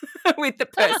trust with the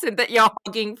person that you're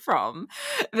hogging from,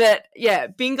 that,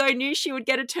 Bingo knew she would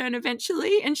get a turn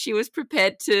eventually and she was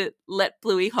prepared to let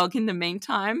Bluey hog in the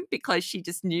meantime because she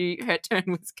just knew her turn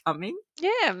was coming.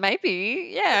 Yeah,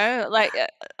 maybe. Yeah, like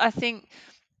I think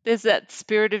there's that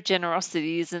spirit of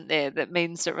generosity, isn't there, that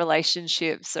means that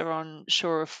relationships are on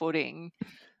surer footing.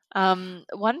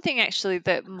 One thing actually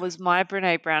that was my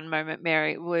Brene Brown moment,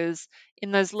 Mary, was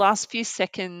in those last few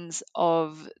seconds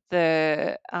of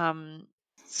the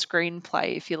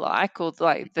screenplay, if you like, or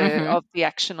like of the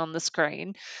action on the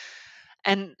screen.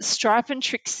 And Stripe and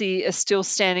Trixie are still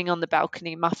standing on the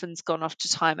balcony. Muffin's gone off to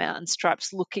timeout, and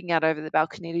Stripe's looking out over the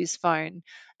balcony at his phone.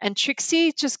 And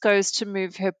Trixie just goes to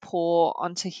move her paw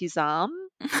onto his arm.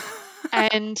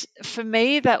 And for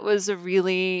me, that was a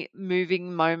really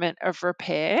moving moment of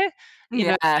repair,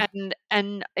 know,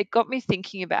 and it got me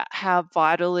thinking about how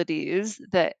vital it is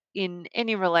that in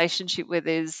any relationship where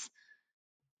there's,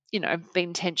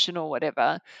 been tension or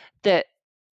whatever, that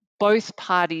both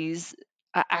parties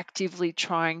are actively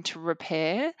trying to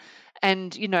repair.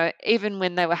 And, even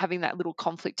when they were having that little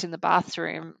conflict in the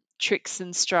bathroom, Trix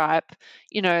and Stripe,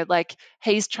 like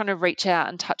he's trying to reach out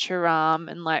and touch her arm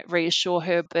and like reassure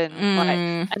her,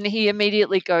 and he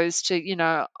immediately goes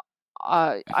to,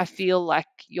 I feel like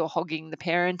you're hogging the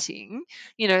parenting,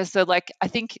 so like I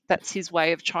think that's his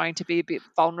way of trying to be a bit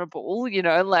vulnerable,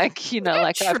 like I feel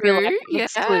like I'm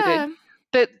excluded.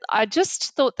 But I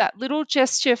just thought that little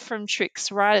gesture from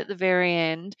Trix right at the very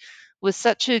end was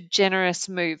such a generous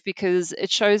move because it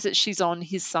shows that she's on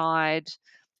his side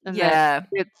and that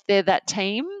they're that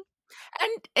team.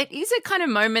 And it is a kind of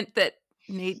moment that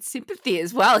needs sympathy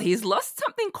as well. He's lost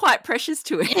something quite precious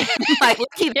to him. Like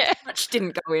lucky that much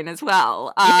didn't go in as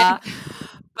well.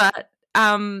 But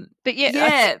I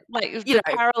think, like the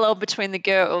parallel between the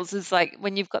girls is like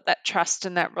when you've got that trust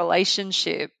in that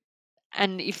relationship,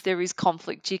 and if there is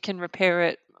conflict, you can repair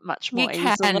it much more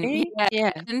easily.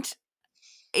 Yeah. And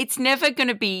it's never going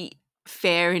to be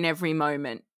fair in every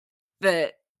moment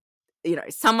that,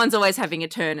 someone's always having a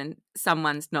turn and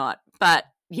someone's not. But,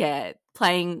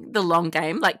 playing the long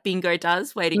game like Bingo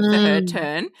does, waiting for her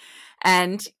turn.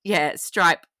 And,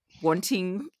 Stripe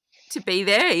wanting to be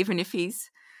there, even if he's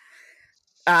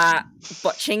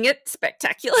botching it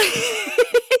spectacularly.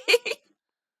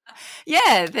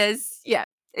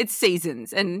 It's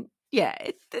seasons, and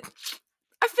I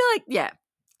feel like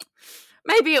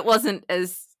maybe it wasn't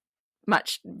as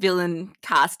much villain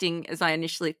casting as I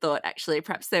initially thought. Actually,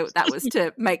 perhaps that was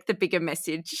to make the bigger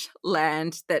message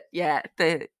land that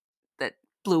that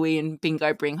Bluey and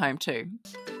Bingo bring home too.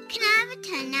 Can I have a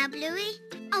turn now, Bluey?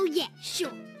 Oh, yeah,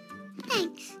 sure.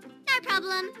 Thanks. No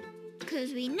problem.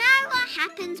 Because we know what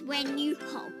happens when you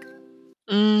hog.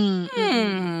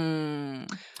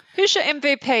 Who's your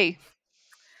MVP?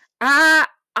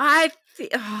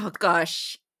 Oh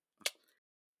gosh,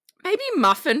 maybe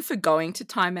Muffin for going to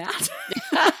timeout.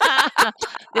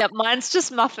 Yeah, mine's just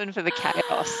Muffin for the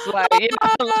chaos. Like,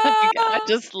 I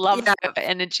just love her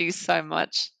energy so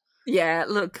much. Yeah,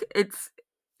 look, it's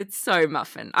so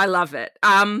Muffin. I love it.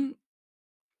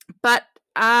 But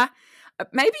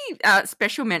maybe a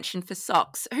special mention for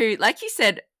Socks, who, like you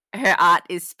said, her art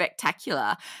is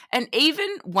spectacular. And even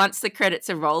once the credits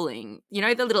are rolling, you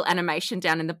know, the little animation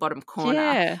down in the bottom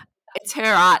corner, it's her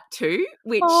art too,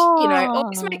 which,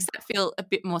 always makes that feel a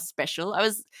bit more special. I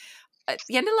was, at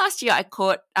the end of last year, I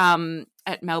caught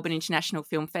at Melbourne International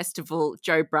Film Festival,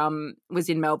 Joe Brum was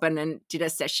in Melbourne and did a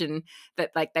session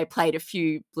that they played a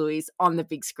few Blueys on the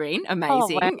big screen.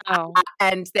 Amazing. Oh, wow.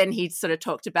 And then he sort of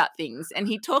talked about things, and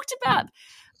he talked about,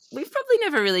 we've probably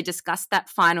never really discussed that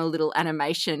final little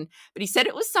animation, but he said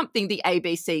it was something the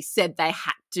ABC said they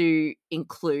had to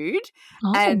include.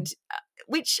 And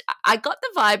which I got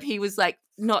the vibe he was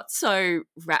not so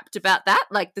rapt about that.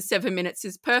 Like, the 7 minutes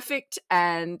is perfect,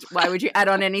 and why would you add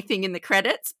on anything in the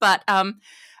credits? But I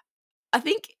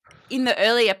think in the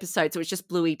early episodes it was just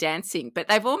Bluey dancing, but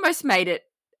they've almost made it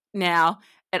now.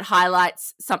 It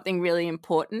highlights something really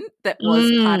important that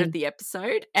was part of the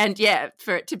episode. And yeah,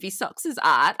 for it to be Socks's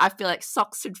art, I feel like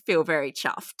Socks would feel very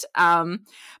chuffed.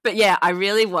 But yeah, I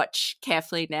really watch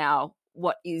carefully now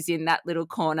what is in that little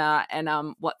corner and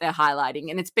what they're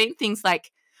highlighting. And it's been things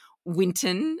like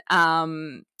Winton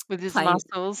with his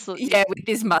muscles. Yeah, with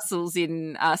his muscles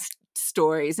in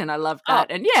stories, and I love that.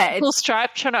 And yeah, Uncle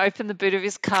Stripe trying to open the boot of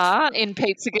his car in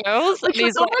Pizza Girls, which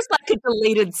was almost like a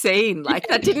deleted scene. Like,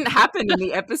 that didn't happen in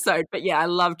the episode, but yeah, I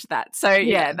loved that. So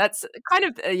yeah, that's kind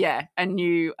of a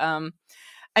new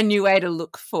way to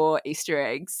look for Easter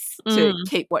eggs to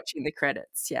keep watching the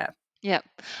credits. Yeah. Yeah.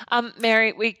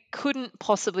 Mary, we couldn't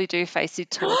possibly do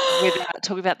Faceytalk without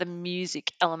talking about the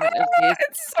music element of this.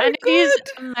 It's so and good. It is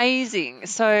amazing.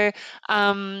 So,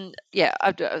 I'm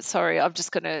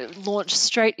just going to launch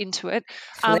straight into it.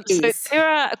 So there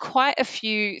are quite a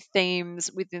few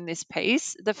themes within this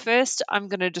piece. The first I'm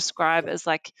going to describe as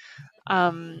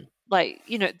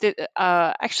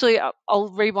actually, I'll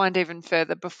rewind even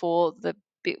further before the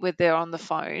bit where they're on the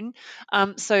phone.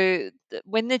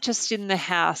 When they're just in the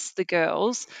house, the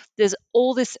girls, there's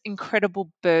all this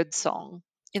incredible bird song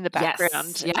in the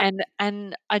background. Yes,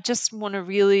 and I just want to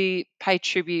really pay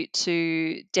tribute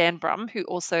to Dan Brum, who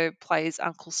also plays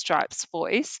Uncle Stripe's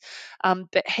voice.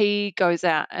 But he goes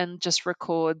out and just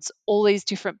records all these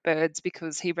different birds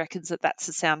because he reckons that that's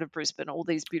the sound of Brisbane, all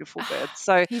these beautiful birds.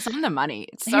 So he's on the money.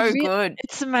 It's so good.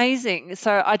 It's amazing.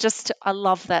 So I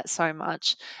love that so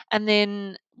much. And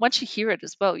then once you hear it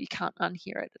as well, you can't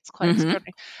unhear it. It's quite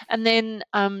extraordinary. And then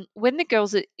when the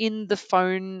girls are in the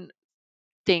phone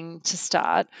thing to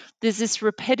start, there's this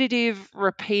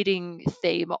repeating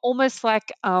theme, almost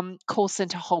like call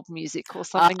center hold music or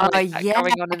something like that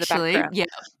going on in the background. Yeah.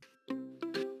 Can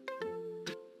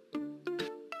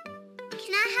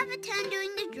I have a turn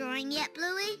doing the drawing yet,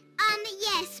 Bluey?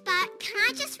 Yes, but can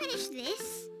I just finish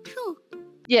this? Sure.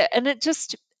 Yeah, and it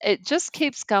just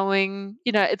keeps going.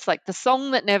 It's like the song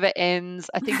that never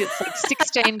ends. I think it's like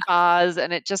 16 bars,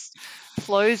 and it just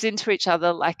flows into each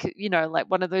other like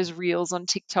one of those reels on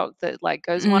TikTok that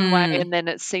goes one way and then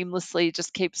it seamlessly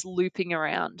just keeps looping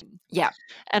around. Yeah.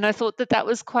 And I thought that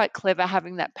was quite clever,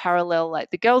 having that parallel. Like,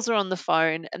 the girls are on the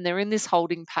phone and they're in this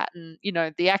holding pattern.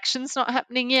 The action's not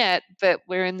happening yet, but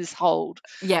we're in this hold.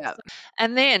 Yeah.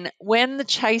 And then when the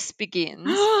chase begins,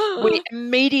 we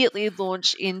immediately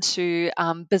launch into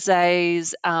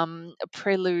Bizet's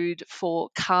prelude for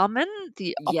Carmen,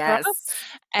 the opera. Yes.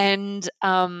 And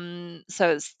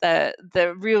so it's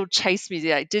the real chase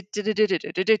music. It's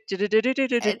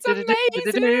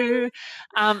amazing.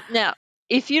 Now,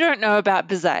 if you don't know about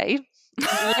Bizet,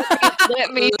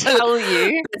 let me tell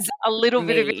you a little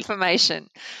bit of information.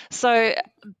 So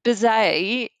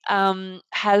Bizet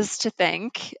has to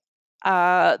thank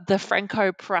the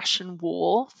Franco-Prussian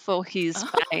War for his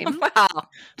fame. Wow.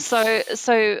 So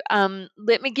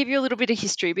let me give you a little bit of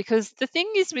history, because the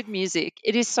thing is with music,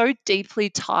 it is so deeply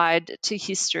tied to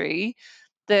history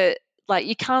that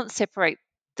you can't separate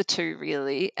the two,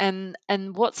 really. And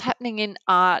what's happening in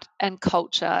art and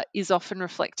culture is often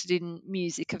reflected in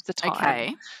music of the time.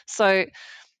 Okay. So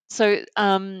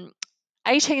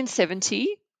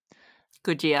 1870,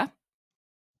 Good year.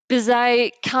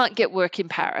 Bizet can't get work in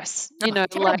Paris. You know,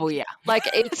 Terrible year. like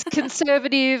it's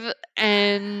conservative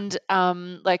and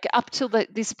like up till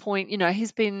this point, you know,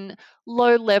 he's been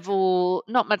low level,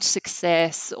 not much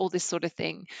success, all this sort of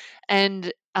thing.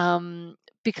 And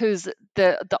because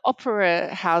the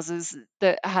opera houses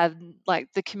that had like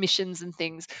the commissions and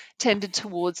things tended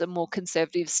towards a more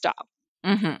conservative style.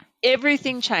 Mm-hmm.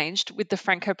 Everything changed with the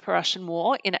Franco-Prussian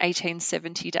War in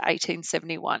 1870 to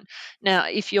 1871. Now,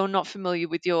 if you're not familiar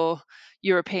with your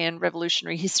European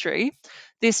revolutionary history,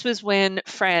 this was when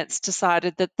France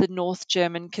decided that the North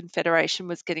German Confederation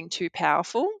was getting too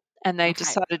powerful and they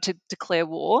decided to declare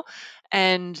war.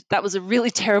 And that was a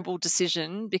really terrible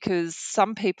decision because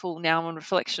some people now on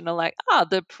reflection are like,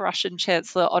 the Prussian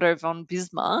Chancellor Otto von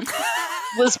Bismarck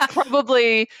was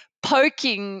probably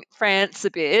poking France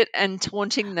a bit and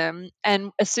taunting them.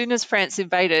 And as soon as France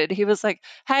invaded, he was like,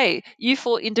 hey, you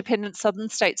 4 independent southern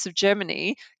states of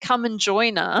Germany, come and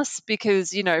join us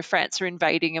because, you know, France are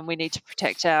invading and we need to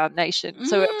protect our nation.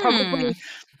 So it probably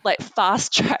like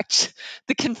fast tracked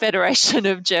the Confederation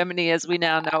of Germany as we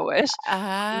now know it.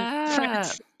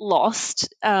 France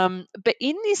lost. But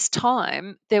in this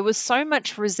time, there was so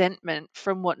much resentment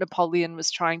from what Napoleon was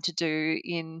trying to do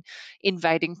in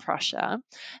invading Prussia.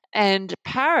 And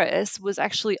Paris was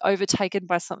actually overtaken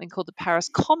by something called the Paris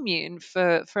Commune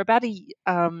for about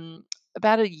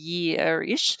a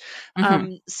year-ish.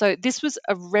 So this was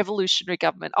a revolutionary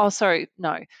government. Oh, sorry,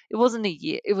 no, it wasn't a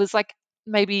year. It was like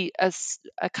maybe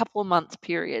a couple of month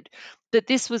period. But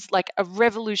this was like a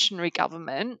revolutionary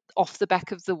government off the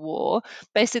back of the war.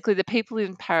 Basically, the people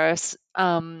in Paris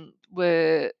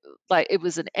were like, it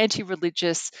was an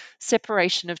anti-religious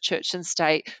separation of church and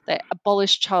state. They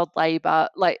abolished child labor.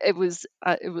 Like it was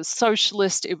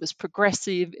socialist. It was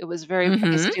progressive. It was very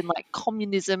based in like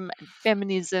communism and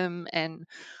feminism and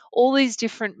all these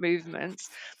different movements.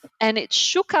 And it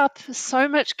shook up so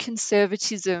much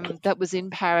conservatism that was in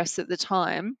Paris at the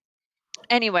time.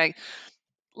 Anyway,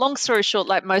 long story short,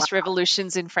 like most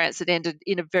revolutions in France, it ended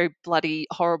in a very bloody,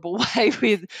 horrible way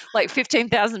with like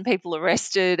 15,000 people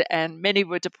arrested and many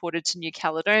were deported to New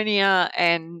Caledonia.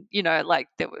 And, you know, like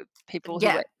there were people who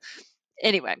were.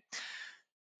 Anyway.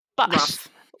 But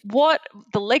what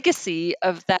the legacy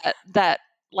of that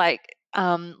like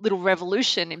little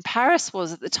revolution in Paris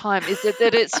was at the time is that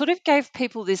it sort of gave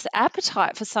people this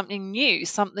appetite for something new,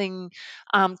 something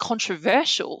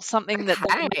controversial, something that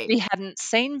they maybe hadn't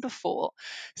seen before.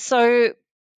 So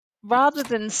rather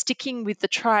than sticking with the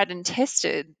tried and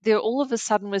tested, there all of a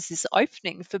sudden was this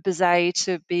opening for Bizet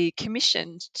to be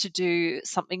commissioned to do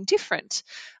something different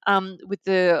with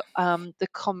the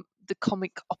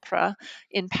comic opera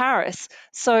in Paris.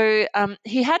 So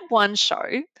he had one show.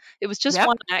 It was just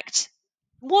one act.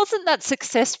 Wasn't that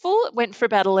successful. It went for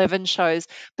about 11 shows,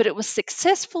 but it was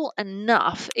successful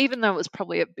enough, even though it was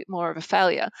probably a bit more of a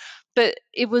failure. But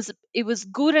it was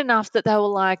good enough that they were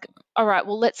like, all right,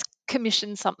 well, let's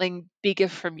commission something bigger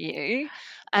from you.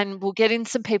 And we'll get in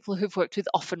some people who've worked with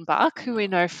Offenbach, who we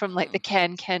know from like the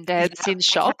can dance in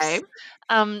shops.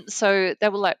 So they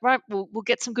were like, right, we'll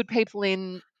get some good people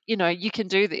in. You know, you can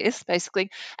do this, basically.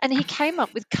 And he came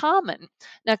up with Carmen.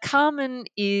 Now, Carmen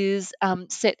is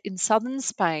set in southern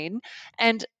Spain,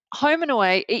 and Home and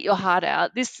Away, Eat Your Heart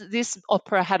Out. This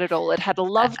opera had it all. It had a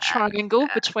love triangle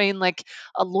between like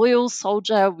a loyal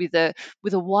soldier with a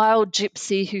wild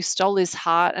gypsy who stole his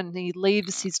heart, and he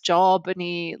leaves his job and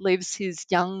he leaves his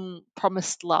young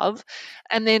promised love,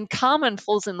 and then Carmen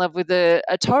falls in love with a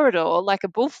toreador, like a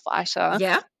bullfighter.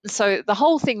 Yeah. So the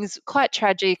whole thing's quite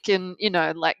tragic and, you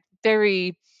know, like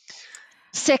very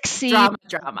sexy,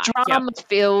 drama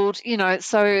filled, you know.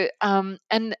 So and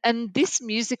this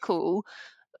musical,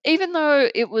 even though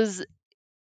it was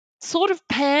sort of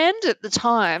panned at the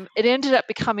time, it ended up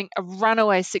becoming a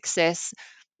runaway success.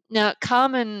 Now,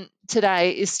 Carmen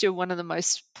today is still one of the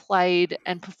most played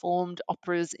and performed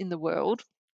operas in the world.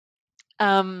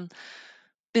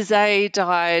 Bizet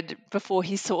died before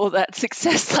he saw that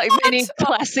success. Like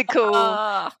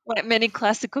many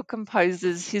classical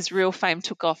composers, his real fame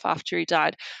took off after he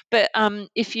died. But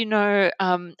if you know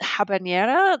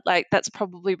Habanera, like that's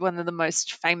probably one of the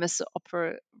most famous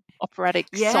operatic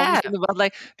songs in the world.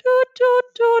 Like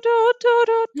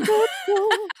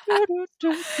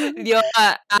your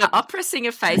opera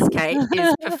singer face, Kate,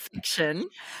 is perfection.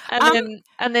 And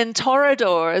then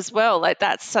Toreador as well. Like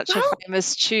that's such a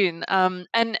famous tune.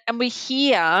 And we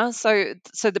hear so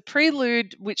the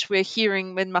prelude which we're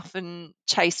hearing when Muffin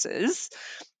chases.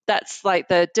 That's like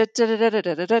the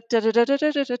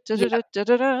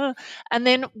and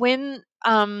then when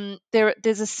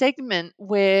there's a segment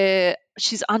where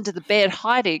she's under the bed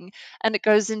hiding, and it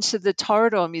goes into the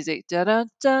Torador music. Da da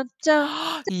da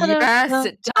da. Yes,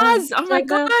 it does. Oh my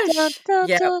gosh.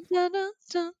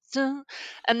 Yeah.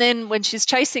 And then when she's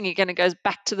chasing again, it goes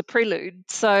back to the prelude.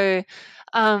 So,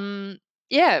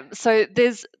 yeah. So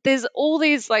there's all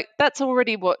these, like, that's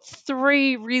already what,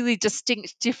 3 really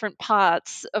distinct different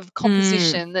parts of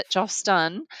composition that Joff's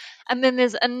done, and then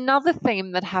there's another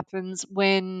theme that happens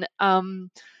when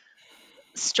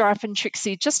Stripe and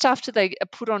Trixie, just after they are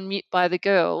put on mute by the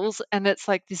girls, and it's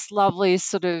like this lovely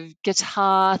sort of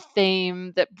guitar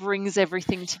theme that brings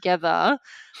everything together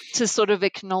to sort of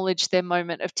acknowledge their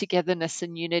moment of togetherness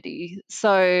and unity.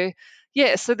 So,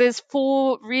 yeah, so there's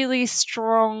 4 really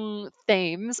strong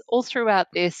themes all throughout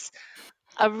this.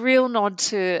 A real nod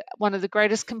to one of the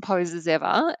greatest composers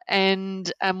ever, and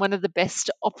one of the best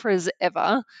operas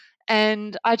ever.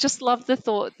 And I just love the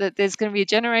thought that there's going to be a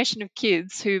generation of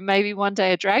kids who maybe one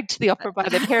day are dragged to the opera by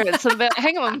their parents and they're,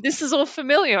 hang on, this is all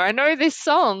familiar. I know this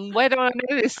song. Where do I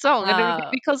know this song? And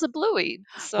it'll be because of Bluey.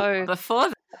 So Before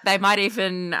that, they might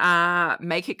even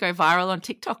make it go viral on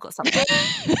TikTok or something.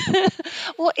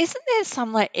 well, isn't there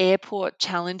some like airport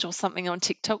challenge or something on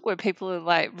TikTok where people are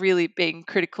like really being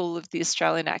critical of the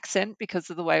Australian accent because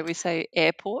of the way we say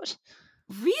airport?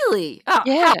 Really? Oh,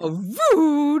 Yeah. how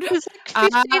rude. There's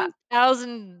like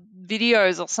 15,000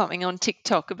 videos or something on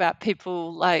TikTok about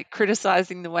people like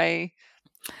criticizing the way,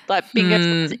 like, Bingo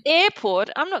says,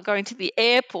 airport. I'm not going to the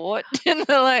airport. And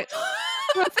they're like,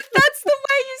 but that's the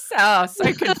way you say. Oh,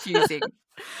 so confusing.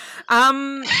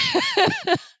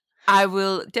 I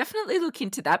will definitely look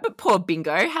into that. But poor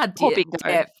Bingo, how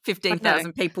dare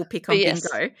 15,000 people pick on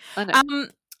Bingo? I know.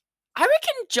 I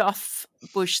reckon Joff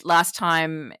Bush, last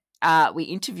time we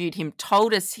interviewed him,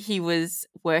 told us he was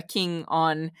working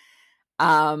on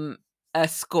a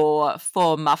score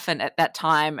for Muffin at that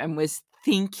time and was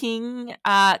thinking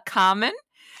Carmen.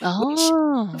 Oh. Which,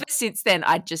 ever since then,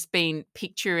 I'd just been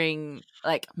picturing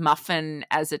like Muffin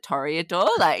as a toreador,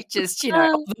 like just, you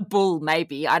know, the bull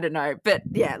maybe, I don't know. But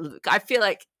yeah, look, I feel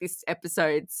like this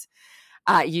episode's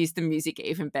used the music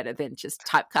even better than just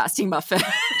typecasting Muffin.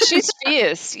 She's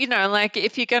fierce, you know, like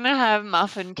if you're going to have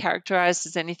Muffin characterized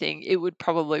as anything, it would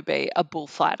probably be a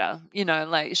bullfighter, you know,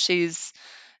 like she's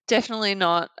definitely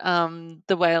not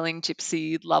the wailing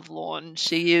gypsy lovelorn.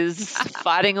 She is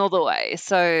fighting all the way.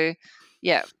 So,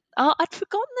 yeah. Oh, I'd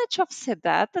forgotten that Joff said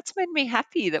that. That's made me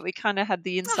happy that we kind of had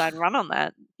the inside run on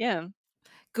that. Yeah.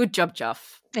 Good job,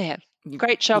 Joff. Yeah.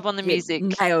 Great job on the music.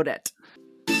 Nailed it.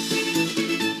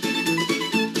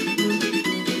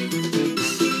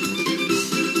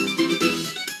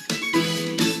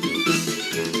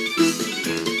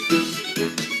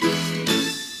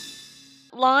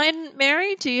 Line,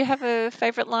 Mary, do you have a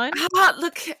favourite line?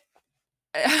 Look,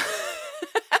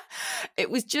 it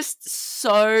was just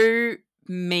so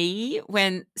me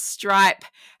when Stripe,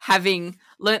 having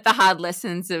learnt the hard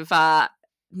lessons of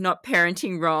not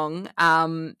parenting wrong,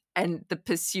 and the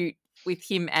pursuit with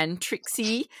him and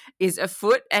Trixie is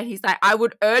afoot, and he's like, I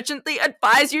would urgently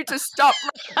advise you to stop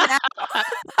right now.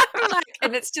 I'm like,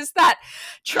 and it's just that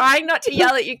trying not to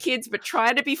yell at your kids but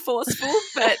trying to be forceful,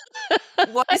 but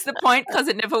what is the point, because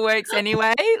it never works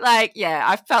anyway? Like, yeah,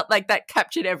 I felt like that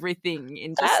captured everything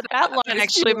in just that line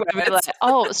actually made me like,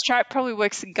 oh, Stripe probably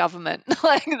works in government.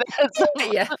 Like, that's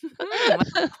yeah.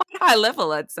 Quite high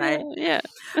level, I'd say. Yeah.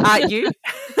 You?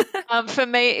 For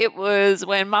me, it was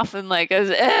when Muffin like goes,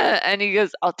 and he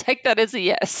goes, I'll take that as a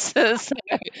yes. So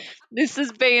this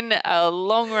has been a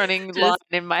long-running line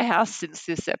in my house since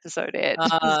this episode aired.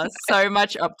 So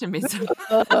much optimism.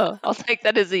 I'll take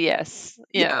that as a yes.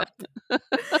 Yeah.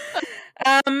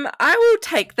 I will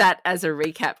take that as a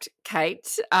recap,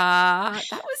 Kate. That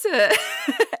was a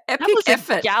epic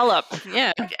effort. A gallop,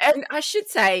 yeah. And I should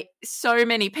say, so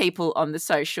many people on the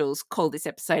socials call this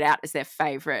episode out as their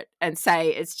favourite and say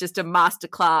it's just a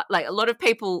masterclass. Like, a lot of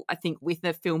people, I think, with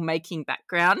a filmmaking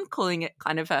background, calling it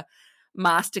kind of a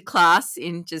masterclass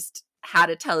in just how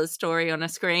to tell a story on a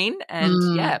screen.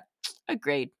 And yeah,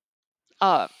 agreed.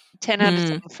 Oh, 10 out of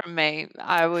 10 from me.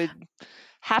 I would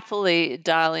happily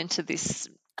dial into this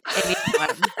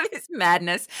anytime. This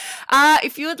madness.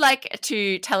 If you would like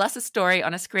to tell us a story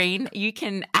on a screen, you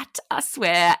can at us.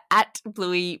 We're at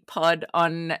Bluey Pod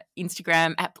on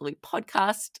Instagram, at Bluey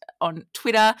Podcast on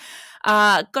Twitter.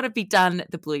 Gotta Be Done,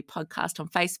 the Bluey Podcast on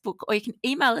Facebook, or you can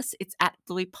email us. It's at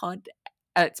Bluey Pod.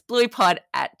 It's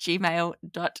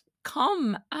blueypod@gmail.com.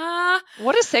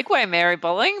 What a segue, Mary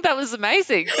Bolling. That was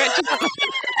amazing. Great job.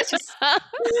 Just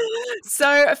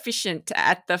so efficient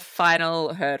at the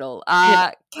final hurdle.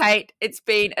 Kate, it's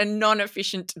been a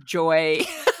non-efficient joy.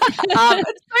 It's so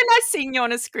nice seeing you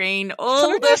on a screen.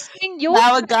 All the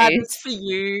flower gardens for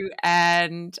you.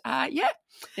 And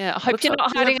Yeah, I hope we'll you're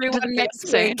not hiding under the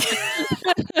next bed week.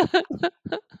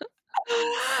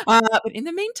 But in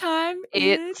the meantime,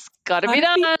 it's got to be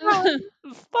done.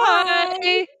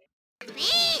 Bye.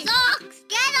 Socks,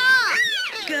 get off!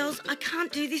 Girls, I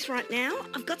can't do this right now.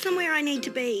 I've got somewhere I need to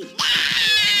be.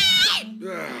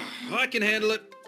 I can handle it.